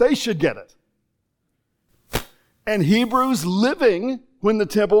thought they should get it. And Hebrews living when the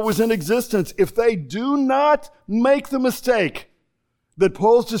temple was in existence, if they do not make the mistake that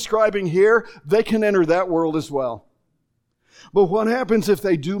Paul's describing here, they can enter that world as well. But what happens if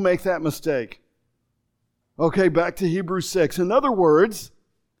they do make that mistake? Okay, back to Hebrews 6. In other words,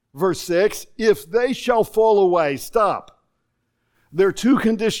 verse 6, if they shall fall away, stop. There are two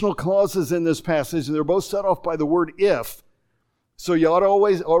conditional clauses in this passage, and they're both set off by the word if. So you ought to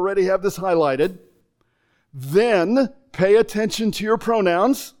already have this highlighted. Then pay attention to your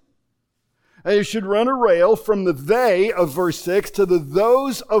pronouns. And you should run a rail from the they of verse 6 to the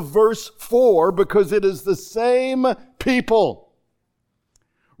those of verse 4, because it is the same people.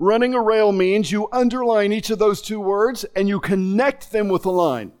 Running a rail means you underline each of those two words and you connect them with a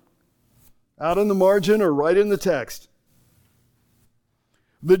line. Out in the margin or right in the text.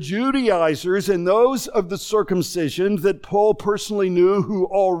 The Judaizers and those of the circumcision that Paul personally knew who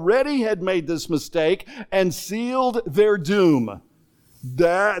already had made this mistake and sealed their doom.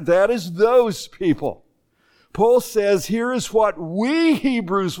 That is those people. Paul says, here is what we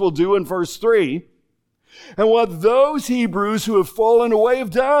Hebrews will do in verse 3, and what those Hebrews who have fallen away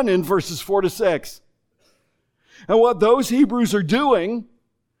have done in verses 4 to 6. And what those Hebrews are doing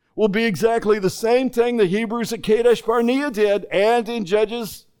will be exactly the same thing the Hebrews at Kadesh Barnea did and in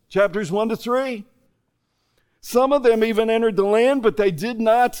Judges chapters 1 to 3. Some of them even entered the land, but they did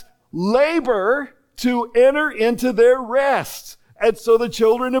not labor to enter into their rest. And so the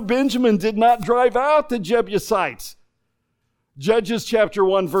children of Benjamin did not drive out the Jebusites. Judges chapter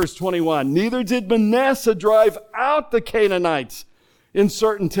 1 verse 21. Neither did Manasseh drive out the Canaanites in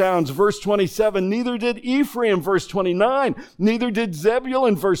certain towns. Verse 27, neither did Ephraim, verse 29. Neither did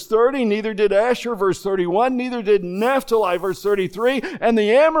Zebulun, verse 30. Neither did Asher, verse 31. Neither did Naphtali, verse 33. And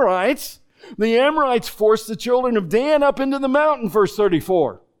the Amorites forced the children of Dan up into the mountain, verse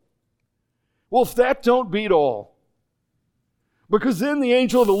 34. Well, if that don't beat all, because then the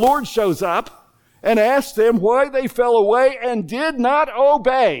angel of the Lord shows up and asks them why they fell away and did not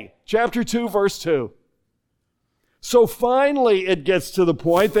obey. Chapter 2, verse 2. So finally it gets to the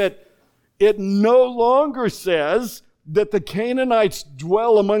point that it no longer says that the Canaanites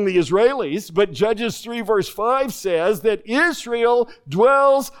dwell among the Israelis, but Judges 3 verse 5 says that Israel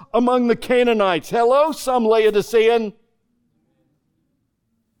dwells among the Canaanites. Hello, some Laodicean.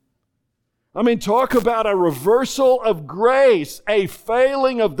 I mean, talk about a reversal of grace, a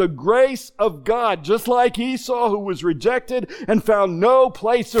failing of the grace of God, just like Esau, who was rejected and found no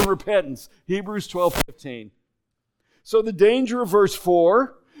place of repentance. Hebrews 12:15. So the danger of verse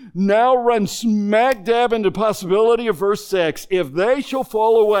 4 now runs smack dab into possibility of verse 6. If they shall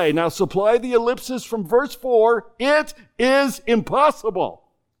fall away. Now supply the ellipsis from verse 4. It is impossible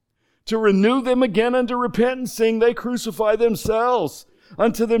to renew them again unto repentance, seeing they crucify themselves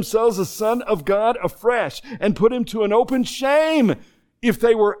unto themselves the Son of God afresh, and put him to an open shame if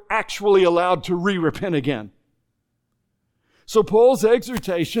they were actually allowed to repent again. So Paul's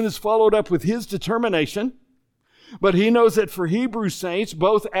exhortation is followed up with his determination, but he knows that for Hebrew saints,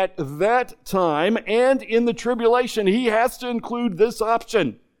 both at that time and in the tribulation, he has to include this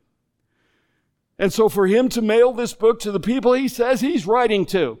option. And so for him to mail this book to the people he says he's writing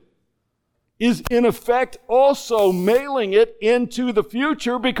to is in effect also mailing it into the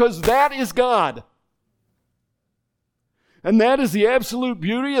future, because that is God. And that is the absolute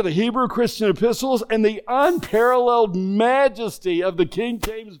beauty of the Hebrew Christian epistles and the unparalleled majesty of the King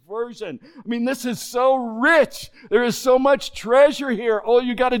James Version. I mean, this is so rich. There is so much treasure here. All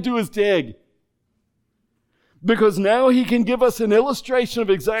you got to do is dig. Because now he can give us an illustration of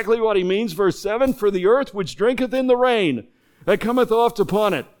exactly what he means. Verse 7, for the earth which drinketh in the rain that cometh oft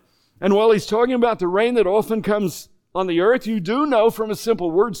upon it. And while he's talking about the rain that often comes on the earth, you do know from a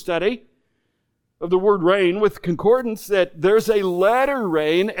simple word study of the word rain with concordance that there's a latter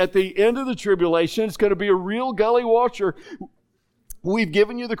rain at the end of the tribulation. It's going to be a real gully washer. We've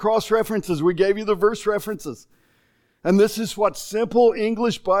given you the cross references. We gave you the verse references. And this is what simple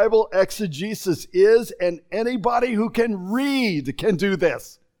English Bible exegesis is, and anybody who can read can do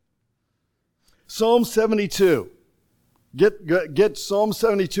this. Psalm 72. Get Psalm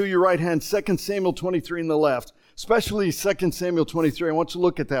 72, your right hand, 2 Samuel 23 in the left, especially 2 Samuel 23. I want you to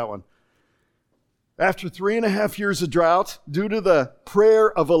look at that one. After 3.5 years of drought, due to the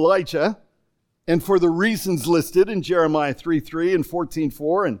prayer of Elijah, and for the reasons listed in Jeremiah 3:3 and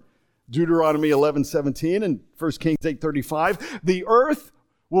 14:4 and Deuteronomy 11:17 and 1 Kings 8:35, the earth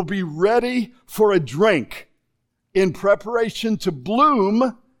will be ready for a drink in preparation to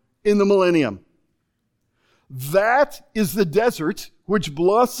bloom in the millennium. That is the desert which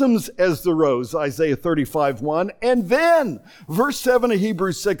blossoms as the rose, Isaiah 35:1. And then, verse 7 of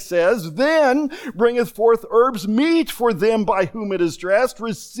Hebrews 6 says, then bringeth forth herbs meet for them by whom it is dressed,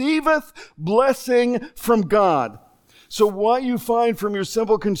 receiveth blessing from God. So what you find from your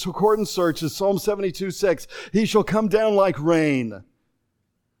simple concordance search is Psalm 72:6. He shall come down like rain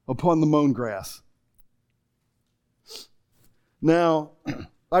upon the mown grass. Now,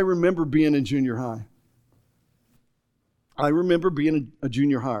 I remember being in junior high. I remember being a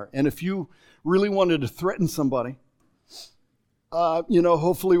junior higher. And if you really wanted to threaten somebody,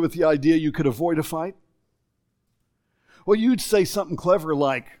 hopefully with the idea you could avoid a fight, well, you'd say something clever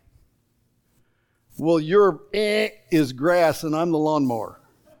like, well, your is grass and I'm the lawnmower.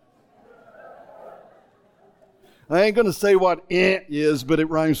 I ain't going to say what is, but it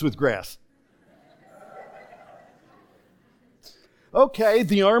rhymes with grass. Okay,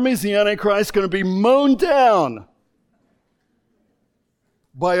 the armies, the Antichrist, going to be mown down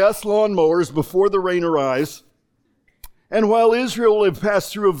by us lawnmowers before the rain arrives. And while Israel will have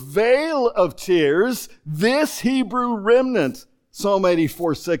passed through a vale of tears, this Hebrew remnant, Psalm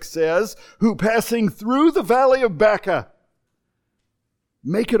 84:6 says, who passing through the valley of Baca,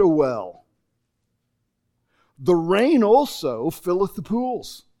 make it a well. The rain also filleth the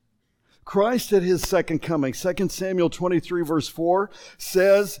pools. Christ at his second coming, 2 Samuel 23 verse 4,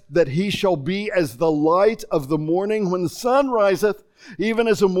 says that he shall be as the light of the morning when the sun riseth, even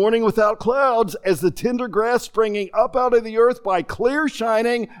as a morning without clouds, as the tender grass springing up out of the earth by clear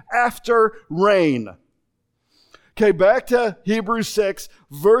shining after rain. Okay, back to Hebrews 6,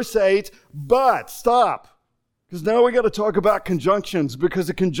 verse 8, but stop. Because now we got to talk about conjunctions, because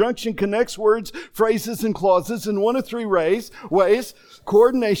a conjunction connects words, phrases, and clauses in one of three ways: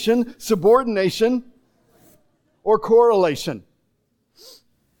 coordination, subordination, or correlation.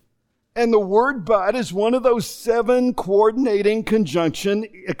 And the word but is one of those 7 coordinating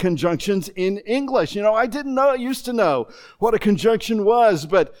conjunctions in English. I used to know what a conjunction was,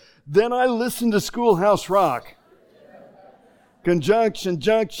 but then I listened to Schoolhouse Rock. Conjunction,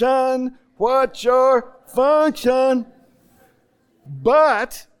 junction, what's your function?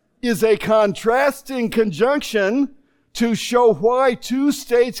 But is a contrasting conjunction to show why two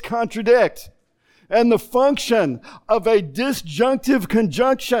states contradict. And the function of a disjunctive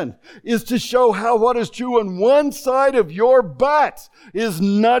conjunction is to show how what is true on one side of your butt is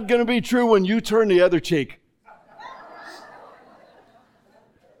not going to be true when you turn the other cheek.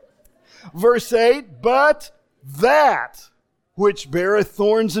 Verse 8, but that which beareth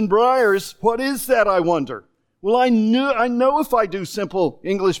thorns and briars, what is that, I wonder? Well, I know if I do simple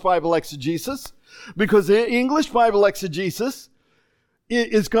English Bible exegesis, because English Bible exegesis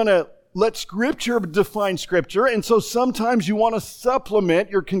is going to let Scripture define Scripture, and so sometimes you want to supplement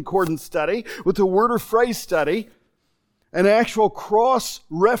your concordance study with a word or phrase study, an actual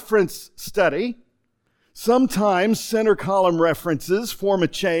cross-reference study. Sometimes center column references form a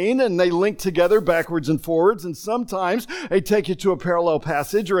chain and they link together backwards and forwards, and sometimes they take you to a parallel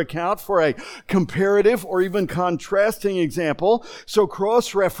passage or account for a comparative or even contrasting example. So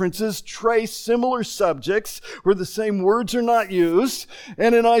cross-references trace similar subjects where the same words are not used.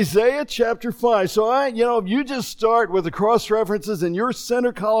 And in Isaiah chapter 5, so if you just start with the cross-references in your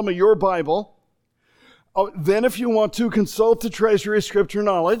center column of your Bible, then if you want to, consult the Treasury of Scripture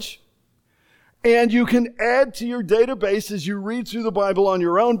Knowledge. And you can add to your database as you read through the Bible on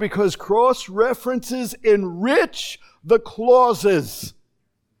your own, because cross-references enrich the clauses.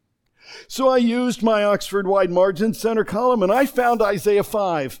 So I used my Oxford Wide Margin center column, and I found Isaiah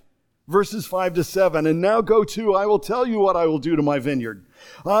 5, verses 5 to 7. And now go to, I will tell you what I will do to my vineyard.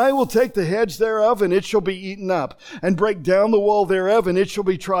 I will take the hedge thereof, and it shall be eaten up, and break down the wall thereof, and it shall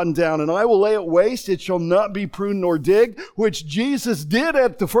be trodden down. And I will lay it waste, it shall not be pruned nor digged, which Jesus did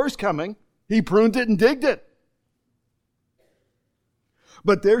at the first coming. He pruned it and digged it.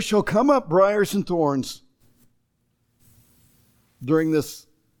 But there shall come up briars and thorns during this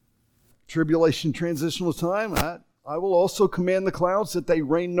tribulation transitional time. I will also command the clouds that they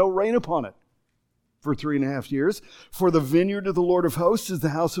rain no rain upon it for 3.5 years. For the vineyard of the Lord of hosts is the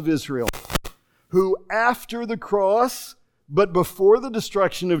house of Israel, who after the cross but before the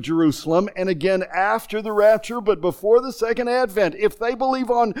destruction of Jerusalem, and again after the rapture, but before the second advent. If they believe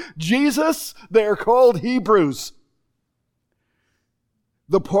on Jesus, they are called Hebrews.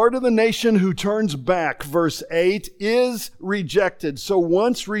 The part of the nation who turns back, verse 8, is rejected. So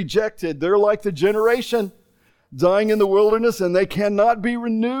once rejected, they're like the generation dying in the wilderness, and they cannot be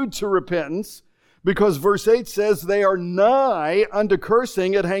renewed to repentance. Because verse 8 says they are nigh unto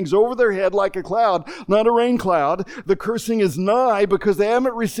cursing. It hangs over their head like a cloud, not a rain cloud. The cursing is nigh because they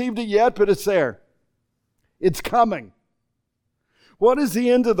haven't received it yet, but it's there. It's coming. What is the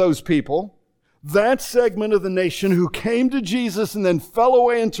end of those people? That segment of the nation who came to Jesus and then fell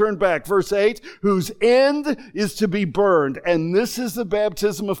away and turned back. Verse 8, whose end is to be burned. And this is the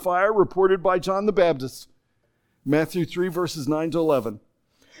baptism of fire reported by John the Baptist. Matthew 3, verses 9 to 11.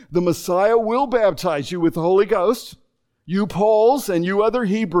 The Messiah will baptize you with the Holy Ghost, you Pauls and you other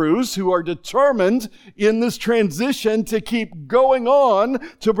Hebrews who are determined in this transition to keep going on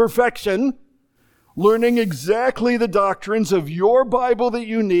to perfection, learning exactly the doctrines of your Bible that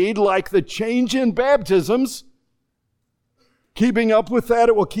you need, like the change in baptisms. Keeping up with that,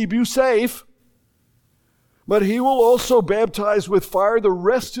 it will keep you safe. But he will also baptize with fire the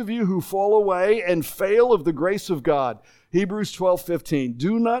rest of you who fall away and fail of the grace of God. Hebrews 12:15.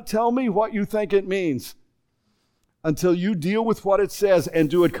 Do not tell me what you think it means until you deal with what it says and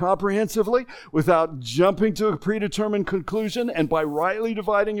do it comprehensively without jumping to a predetermined conclusion and by rightly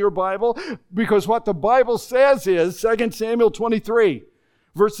dividing your Bible. Because what the Bible says is 2 Samuel 23,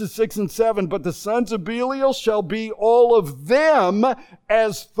 verses 6 and 7, but the sons of Belial shall be all of them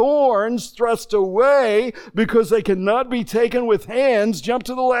as thorns thrust away because they cannot be taken with hands. Jump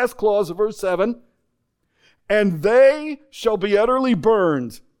to the last clause of verse 7. And they shall be utterly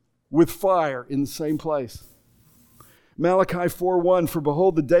burned with fire in the same place. Malachi 4:1, for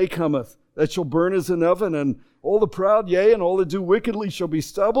behold, the day cometh that shall burn as an oven, and all the proud, yea, and all that do wickedly shall be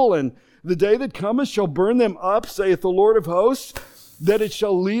stubble, and the day that cometh shall burn them up, saith the Lord of hosts, that it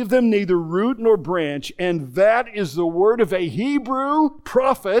shall leave them neither root nor branch. And that is the word of a Hebrew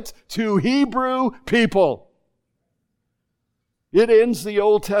prophet to Hebrew people. It ends the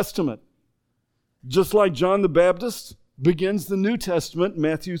Old Testament. Just like John the Baptist begins the New Testament,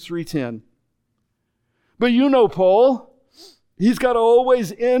 Matthew 3:10. But you know Paul, he's got to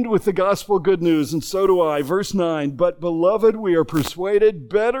always end with the gospel good news, and so do I. Verse 9, but beloved, we are persuaded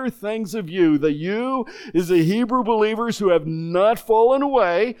better things of you. The you is the Hebrew believers who have not fallen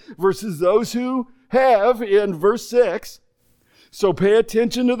away versus those who have in verse 6. So pay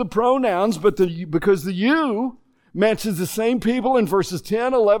attention to the pronouns, because the you matches the same people in verses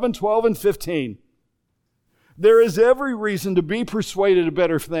 10, 11, 12, and 15. There is every reason to be persuaded of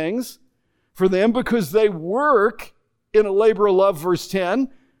better things for them because they work in a labor of love, verse 10,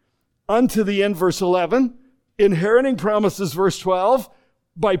 unto the end, verse 11, inheriting promises, verse 12,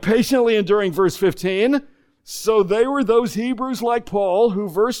 by patiently enduring, verse 15. So they were those Hebrews like Paul who,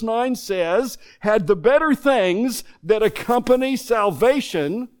 verse 9 says, had the better things that accompany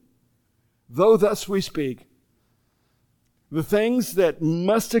salvation, though thus we speak. The things that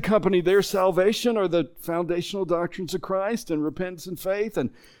must accompany their salvation are the foundational doctrines of Christ and repentance and faith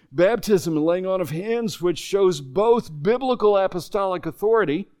and baptism and laying on of hands, which shows both biblical apostolic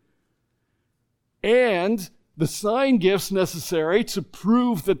authority and the sign gifts necessary to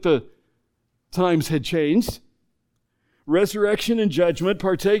prove that the times had changed. Resurrection and judgment,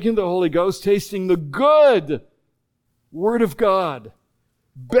 partaking of the Holy Ghost, tasting the good Word of God.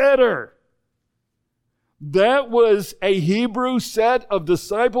 Better. That was a Hebrew set of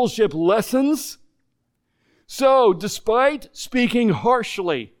discipleship lessons. So, despite speaking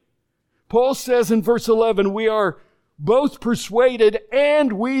harshly, Paul says in verse 11, we are both persuaded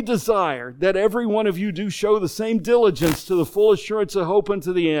and we desire that every one of you do show the same diligence to the full assurance of hope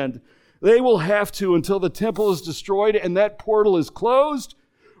unto the end. They will have to until the temple is destroyed and that portal is closed.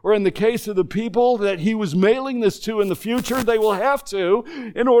 Or in the case of the people that he was mailing this to in the future, they will have to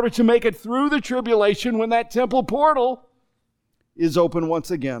in order to make it through the tribulation when that temple portal is open once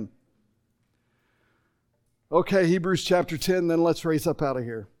again. Okay, Hebrews chapter 10, then let's race up out of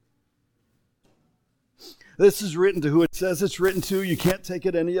here. This is written to who it says it's written to. You can't take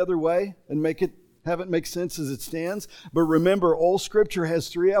it any other way and have it make sense as it stands. But remember, all Scripture has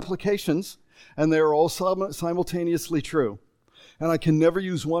three applications, and they are all simultaneously true. And I can never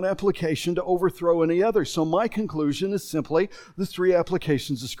use one application to overthrow any other. So my conclusion is simply the three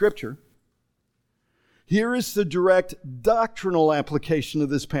applications of Scripture. Here is the direct doctrinal application of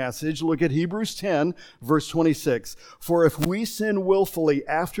this passage. Look at Hebrews 10, verse 26. For if we sin willfully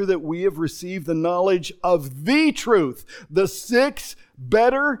after that we have received the knowledge of the truth, the six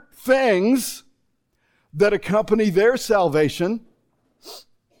better things, that accompany their salvation.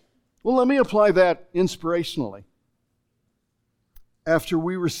 Well, let me apply that inspirationally. After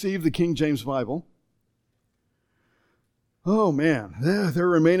we receive the King James Bible, oh man, there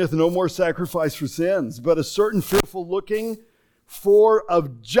remaineth no more sacrifice for sins, but a certain fearful looking for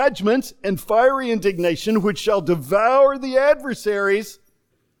of judgment and fiery indignation, which shall devour the adversaries.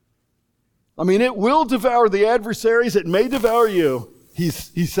 I mean, it will devour the adversaries. It may devour you, he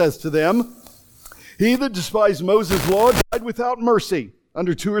says to them. He that despised Moses' law died without mercy,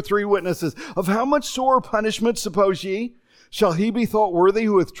 under 2 or 3 witnesses. Of how much sore punishment, suppose ye, shall he be thought worthy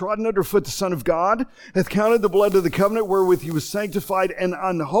who hath trodden under foot the Son of God, hath counted the blood of the covenant wherewith he was sanctified an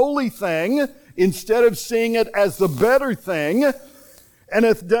unholy thing, instead of seeing it as the better thing, and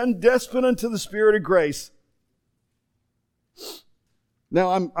hath done despite unto the Spirit of grace.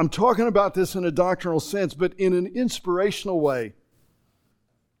 Now, I'm talking about this in a doctrinal sense, but in an inspirational way.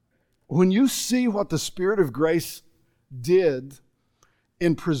 When you see what the Spirit of grace did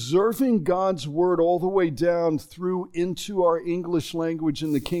in preserving God's Word all the way down through into our English language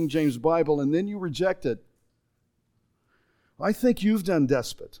in the King James Bible, and then you reject it, I think you've done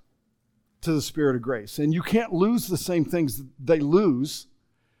despot to the Spirit of grace. And you can't lose the same things they lose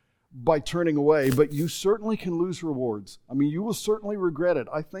by turning away, but you certainly can lose rewards. I mean, you will certainly regret it.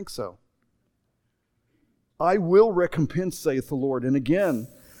 I think so. I will recompense, saith the Lord. And again,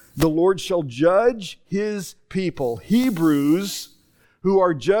 the Lord shall judge his people, Hebrews, who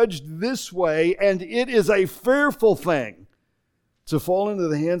are judged this way, and it is a fearful thing to fall into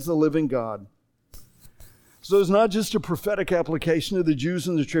the hands of the living God. So it's not just a prophetic application of the Jews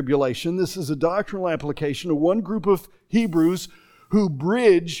in the tribulation. This is a doctrinal application of one group of Hebrews who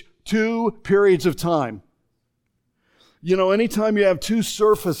bridge 2 periods of time. You know, anytime you have 2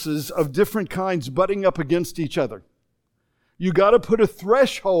 surfaces of different kinds butting up against each other, you got to put a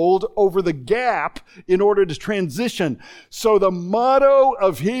threshold over the gap in order to transition. So the motto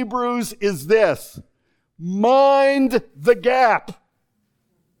of Hebrews is this: mind the gap.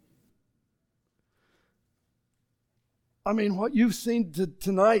 I mean, what you've seen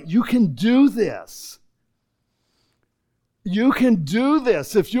tonight, you can do this. You can do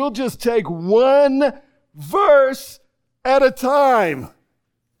this if you'll just take one verse at a time.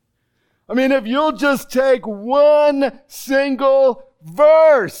 I mean, if you'll just take one single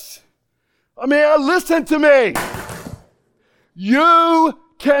verse. I mean, listen to me. You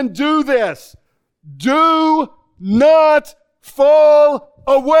can do this. Do not fall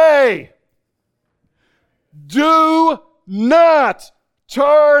away. Do not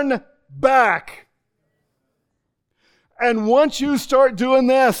turn back. And once you start doing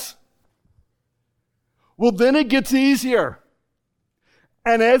this, well, then it gets easier.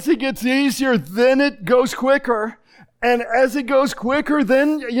 And as it gets easier, then it goes quicker. And as it goes quicker,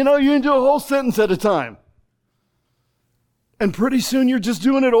 then, you can do a whole sentence at a time. And pretty soon you're just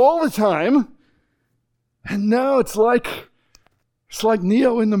doing it all the time. And now it's like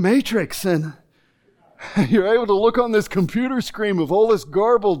Neo in the Matrix. And you're able to look on this computer screen of all these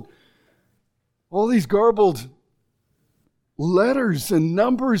garbled letters and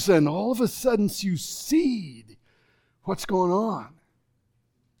numbers, and all of a sudden you see what's going on.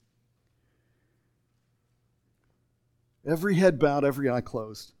 Every head bowed, every eye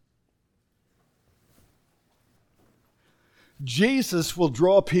closed. Jesus will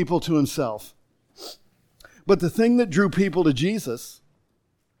draw people to himself. But the thing that drew people to Jesus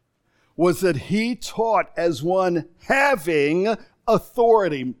was that he taught as one having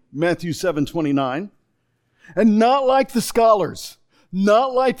authority, Matthew 7:29, and not like the scholars,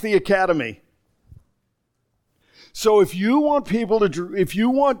 not like the academy. So if you want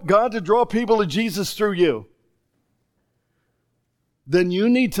God to draw people to Jesus through you, then you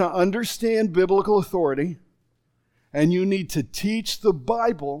need to understand biblical authority, and you need to teach the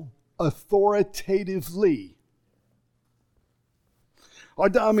Bible authoritatively.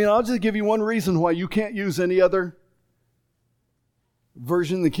 I'll just give you one reason why you can't use any other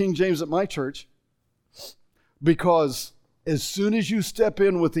version of the King James at my church. Because as soon as you step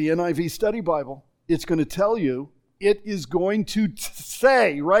in with the NIV Study Bible, it's going to tell you, it is going to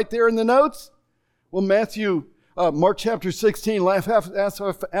say right there in the notes, well, Mark chapter 16, half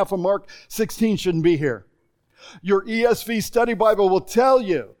of Mark 16 shouldn't be here. Your ESV Study Bible will tell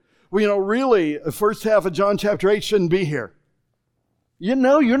you, really, the first half of John chapter 8 shouldn't be here. You're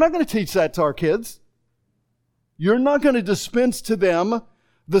not going to teach that to our kids. You're not going to dispense to them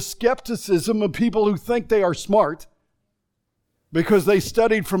the skepticism of people who think they are smart because they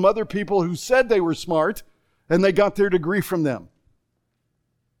studied from other people who said they were smart and they got their degree from them.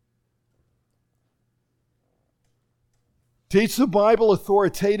 Teach the Bible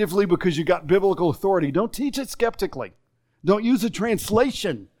authoritatively because you got biblical authority. Don't teach it skeptically. Don't use a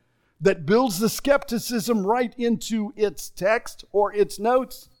translation that builds the skepticism right into its text or its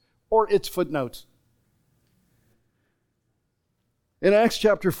notes or its footnotes. In Acts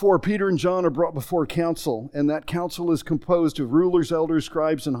chapter 4, Peter and John are brought before council, and that council is composed of rulers, elders,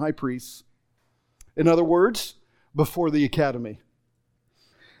 scribes, and high priests. In other words, before the academy.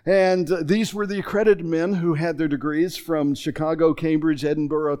 And these were the accredited men who had their degrees from Chicago, Cambridge,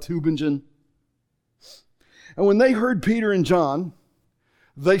 Edinburgh, Tübingen. And when they heard Peter and John,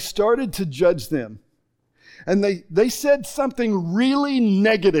 they started to judge them. And they said something really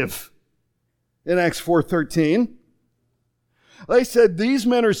negative in Acts 4:13. They said, these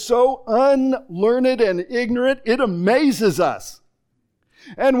men are so unlearned and ignorant, it amazes us.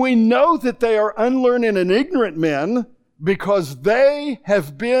 And we know that they are unlearned and ignorant men because they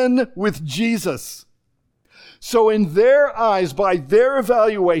have been with Jesus. So in their eyes, by their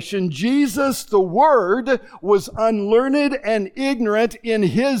evaluation, Jesus, the Word, was unlearned and ignorant in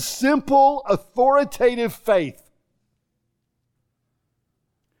his simple, authoritative faith.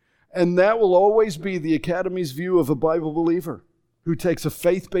 And that will always be the Academy's view of a Bible believer who takes a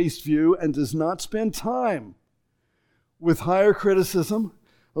faith-based view and does not spend time with higher criticism,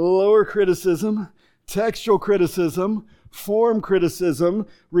 lower criticism, textual criticism, form criticism,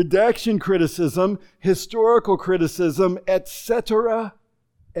 redaction criticism, historical criticism, etc.,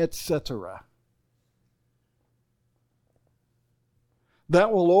 etc.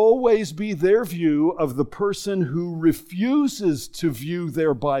 That will always be their view of the person who refuses to view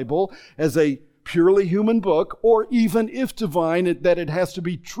their Bible as a purely human book, or even if divine, that it has to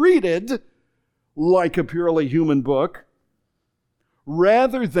be treated like a purely human book,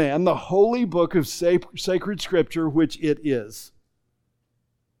 rather than the holy book of sacred Scripture, which it is.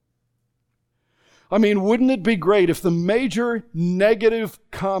 I mean, wouldn't it be great if the major negative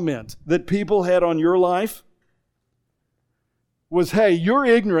comment that people had on your life was, hey, you're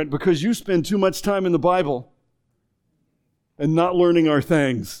ignorant because you spend too much time in the Bible and not learning our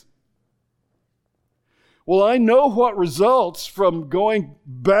things. Well, I know what results from going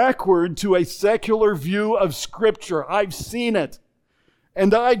backward to a secular view of Scripture. I've seen it.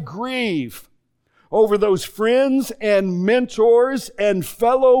 And I grieve over those friends and mentors and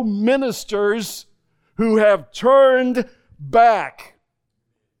fellow ministers who have turned back.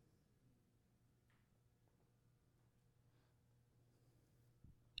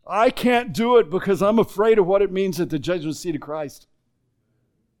 I can't do it because I'm afraid of what it means at the judgment seat of Christ.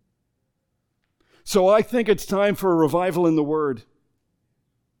 So I think it's time for a revival in the Word.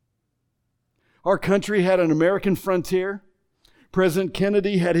 Our country had an American frontier. President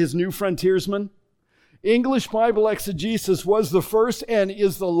Kennedy had his new frontiersman. English Bible exegesis was the first and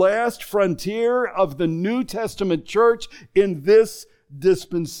is the last frontier of the New Testament church in this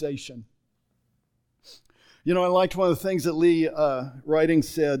dispensation. You know, I liked one of the things that Lee Writing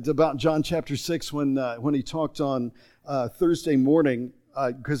said about John chapter 6 when he talked on Thursday morning,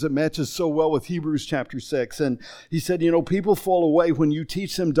 because it matches so well with Hebrews chapter 6. And he said, you know, people fall away when you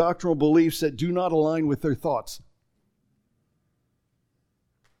teach them doctrinal beliefs that do not align with their thoughts.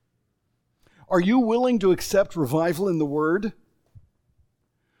 Are you willing to accept revival in the Word?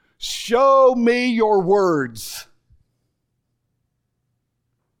 Show me your words.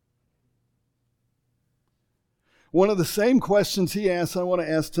 One of the same questions he asked, I want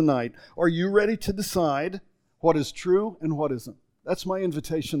to ask tonight. Are you ready to decide what is true and what isn't? That's my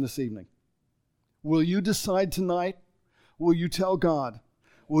invitation this evening. Will you decide tonight? Will you tell God?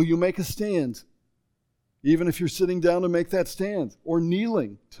 Will you make a stand? Even if you're sitting down to make that stand or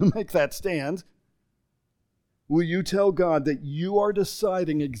kneeling to make that stand, will you tell God that you are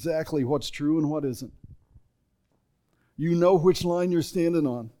deciding exactly what's true and what isn't? You know which line you're standing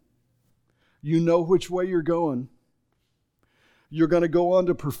on. You know which way you're going. You're going to go on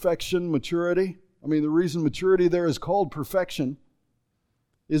to perfection, maturity. I mean, the reason maturity there is called perfection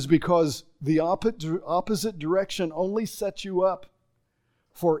is because the opposite direction only sets you up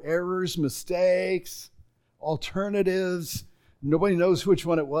for errors, mistakes, alternatives. Nobody knows which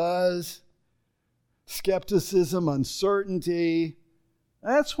one it was. Skepticism, uncertainty.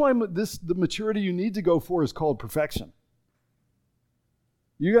 That's why the maturity you need to go for is called perfection.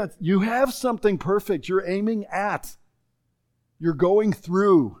 You have something perfect you're aiming at. You're going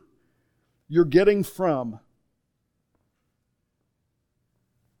through. You're getting from.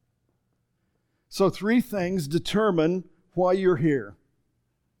 So 3 things determine why you're here.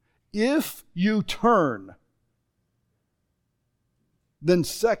 If you turn, then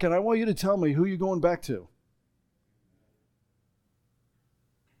second, I want you to tell me who you're going back to.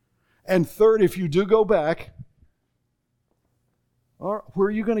 And third, if you do go back, Where are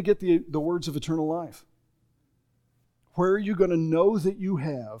you going to get the words of eternal life? Where are you going to know that you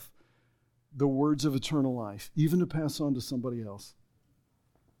have the words of eternal life, even to pass on to somebody else?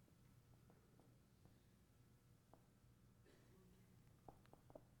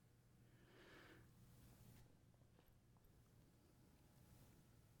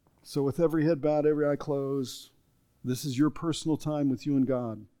 So with every head bowed, every eye closed, this is your personal time with you and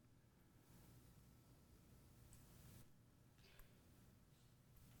God.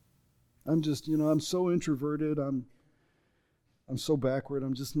 I'm so introverted. I'm so backward.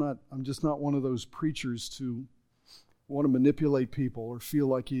 I'm just not one of those preachers to want to manipulate people or feel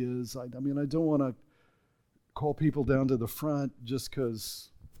like he is. I don't want to call people down to the front just because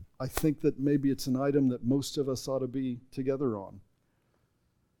I think that maybe it's an item that most of us ought to be together on.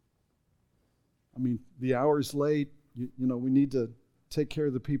 The hour's late. We need to take care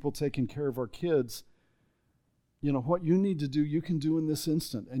of the people taking care of our kids. What you need to do, you can do in this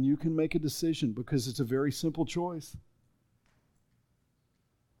instant, and you can make a decision because it's a very simple choice.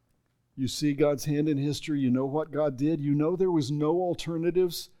 You see God's hand in history. You know what God did. You know there was no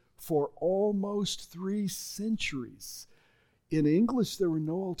alternatives for almost 3 centuries. In English, there were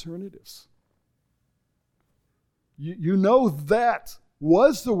no alternatives. You know that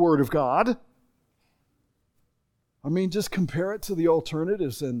was the Word of God. Just compare it to the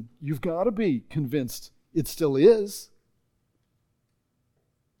alternatives, and you've got to be convinced it still is.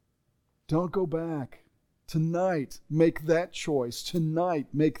 Don't go back. Tonight, make that choice. Tonight,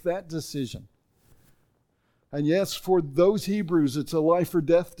 make that decision. And yes, for those Hebrews, it's a life or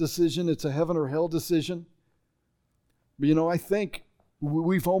death decision. It's a heaven or hell decision. But I think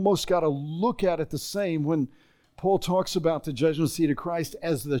we've almost got to look at it the same when Paul talks about the judgment seat of Christ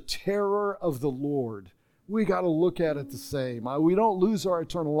as the terror of the Lord. We got to look at it the same. We don't lose our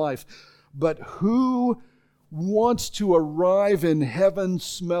eternal life. But who wants to arrive in heaven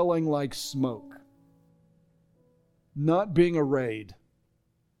smelling like smoke? Not being arrayed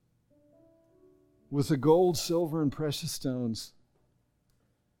with the gold, silver, and precious stones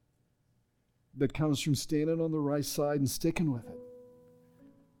that comes from standing on the right side and sticking with it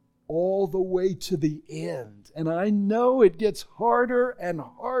all the way to the end. And I know it gets harder and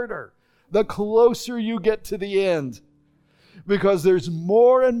harder the closer you get to the end, because there's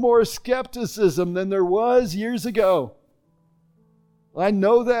more and more skepticism than there was years ago. I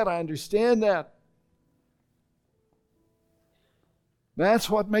know that. I understand that. That's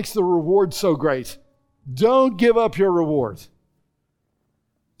what makes the reward so great. Don't give up your reward.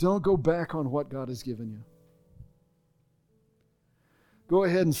 Don't go back on what God has given you. Go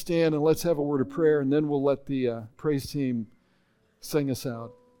ahead and stand and let's have a word of prayer, and then we'll let the praise team sing us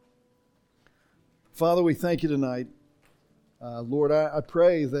out. Father, we thank you tonight. Lord, I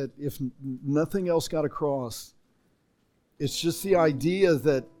pray that if nothing else got across, it's just the idea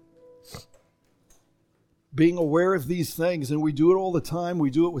that being aware of these things, and we do it all the time. We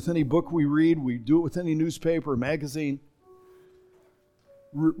do it with any book we read. We do it with any newspaper or magazine.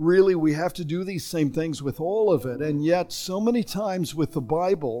 Really, we have to do these same things with all of it. And yet, so many times with the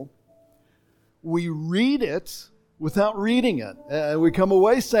Bible, we read it without reading it. And we come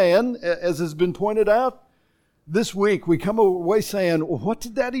away saying, as has been pointed out this week, we come away saying, well, what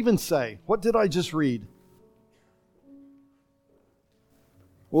did that even say? What did I just read?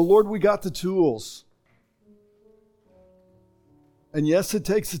 Well, Lord, we got the tools. And yes, it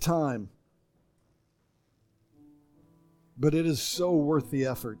takes the time. But it is so worth the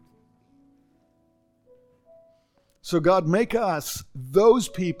effort. So God, make us those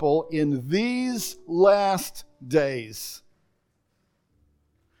people in these last days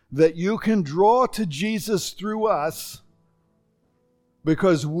that you can draw to Jesus through us,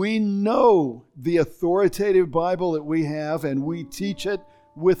 because we know the authoritative Bible that we have, and we teach it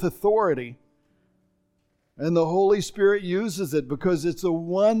with authority. And the Holy Spirit uses it because it's the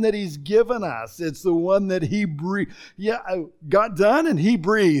one that He's given us. It's the one that He breathed. Got done and He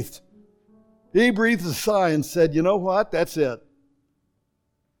breathed. He breathed a sigh and said, you know what? That's it.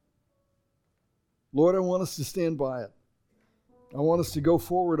 Lord, I want us to stand by it. I want us to go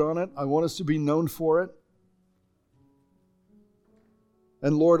forward on it. I want us to be known for it.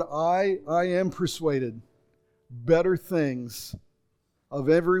 And Lord, I am persuaded better things of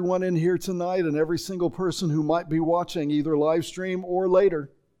everyone in here tonight and every single person who might be watching either live stream or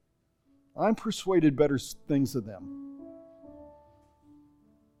later. I'm persuaded better things of them.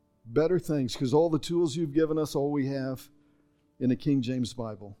 Better things, because all the tools you've given us, all we have in the King James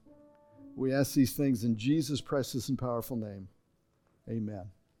Bible. We ask these things in Jesus' precious and powerful name. Amen.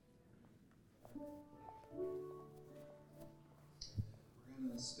 We're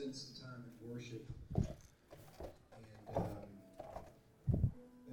going to spend some time in worship.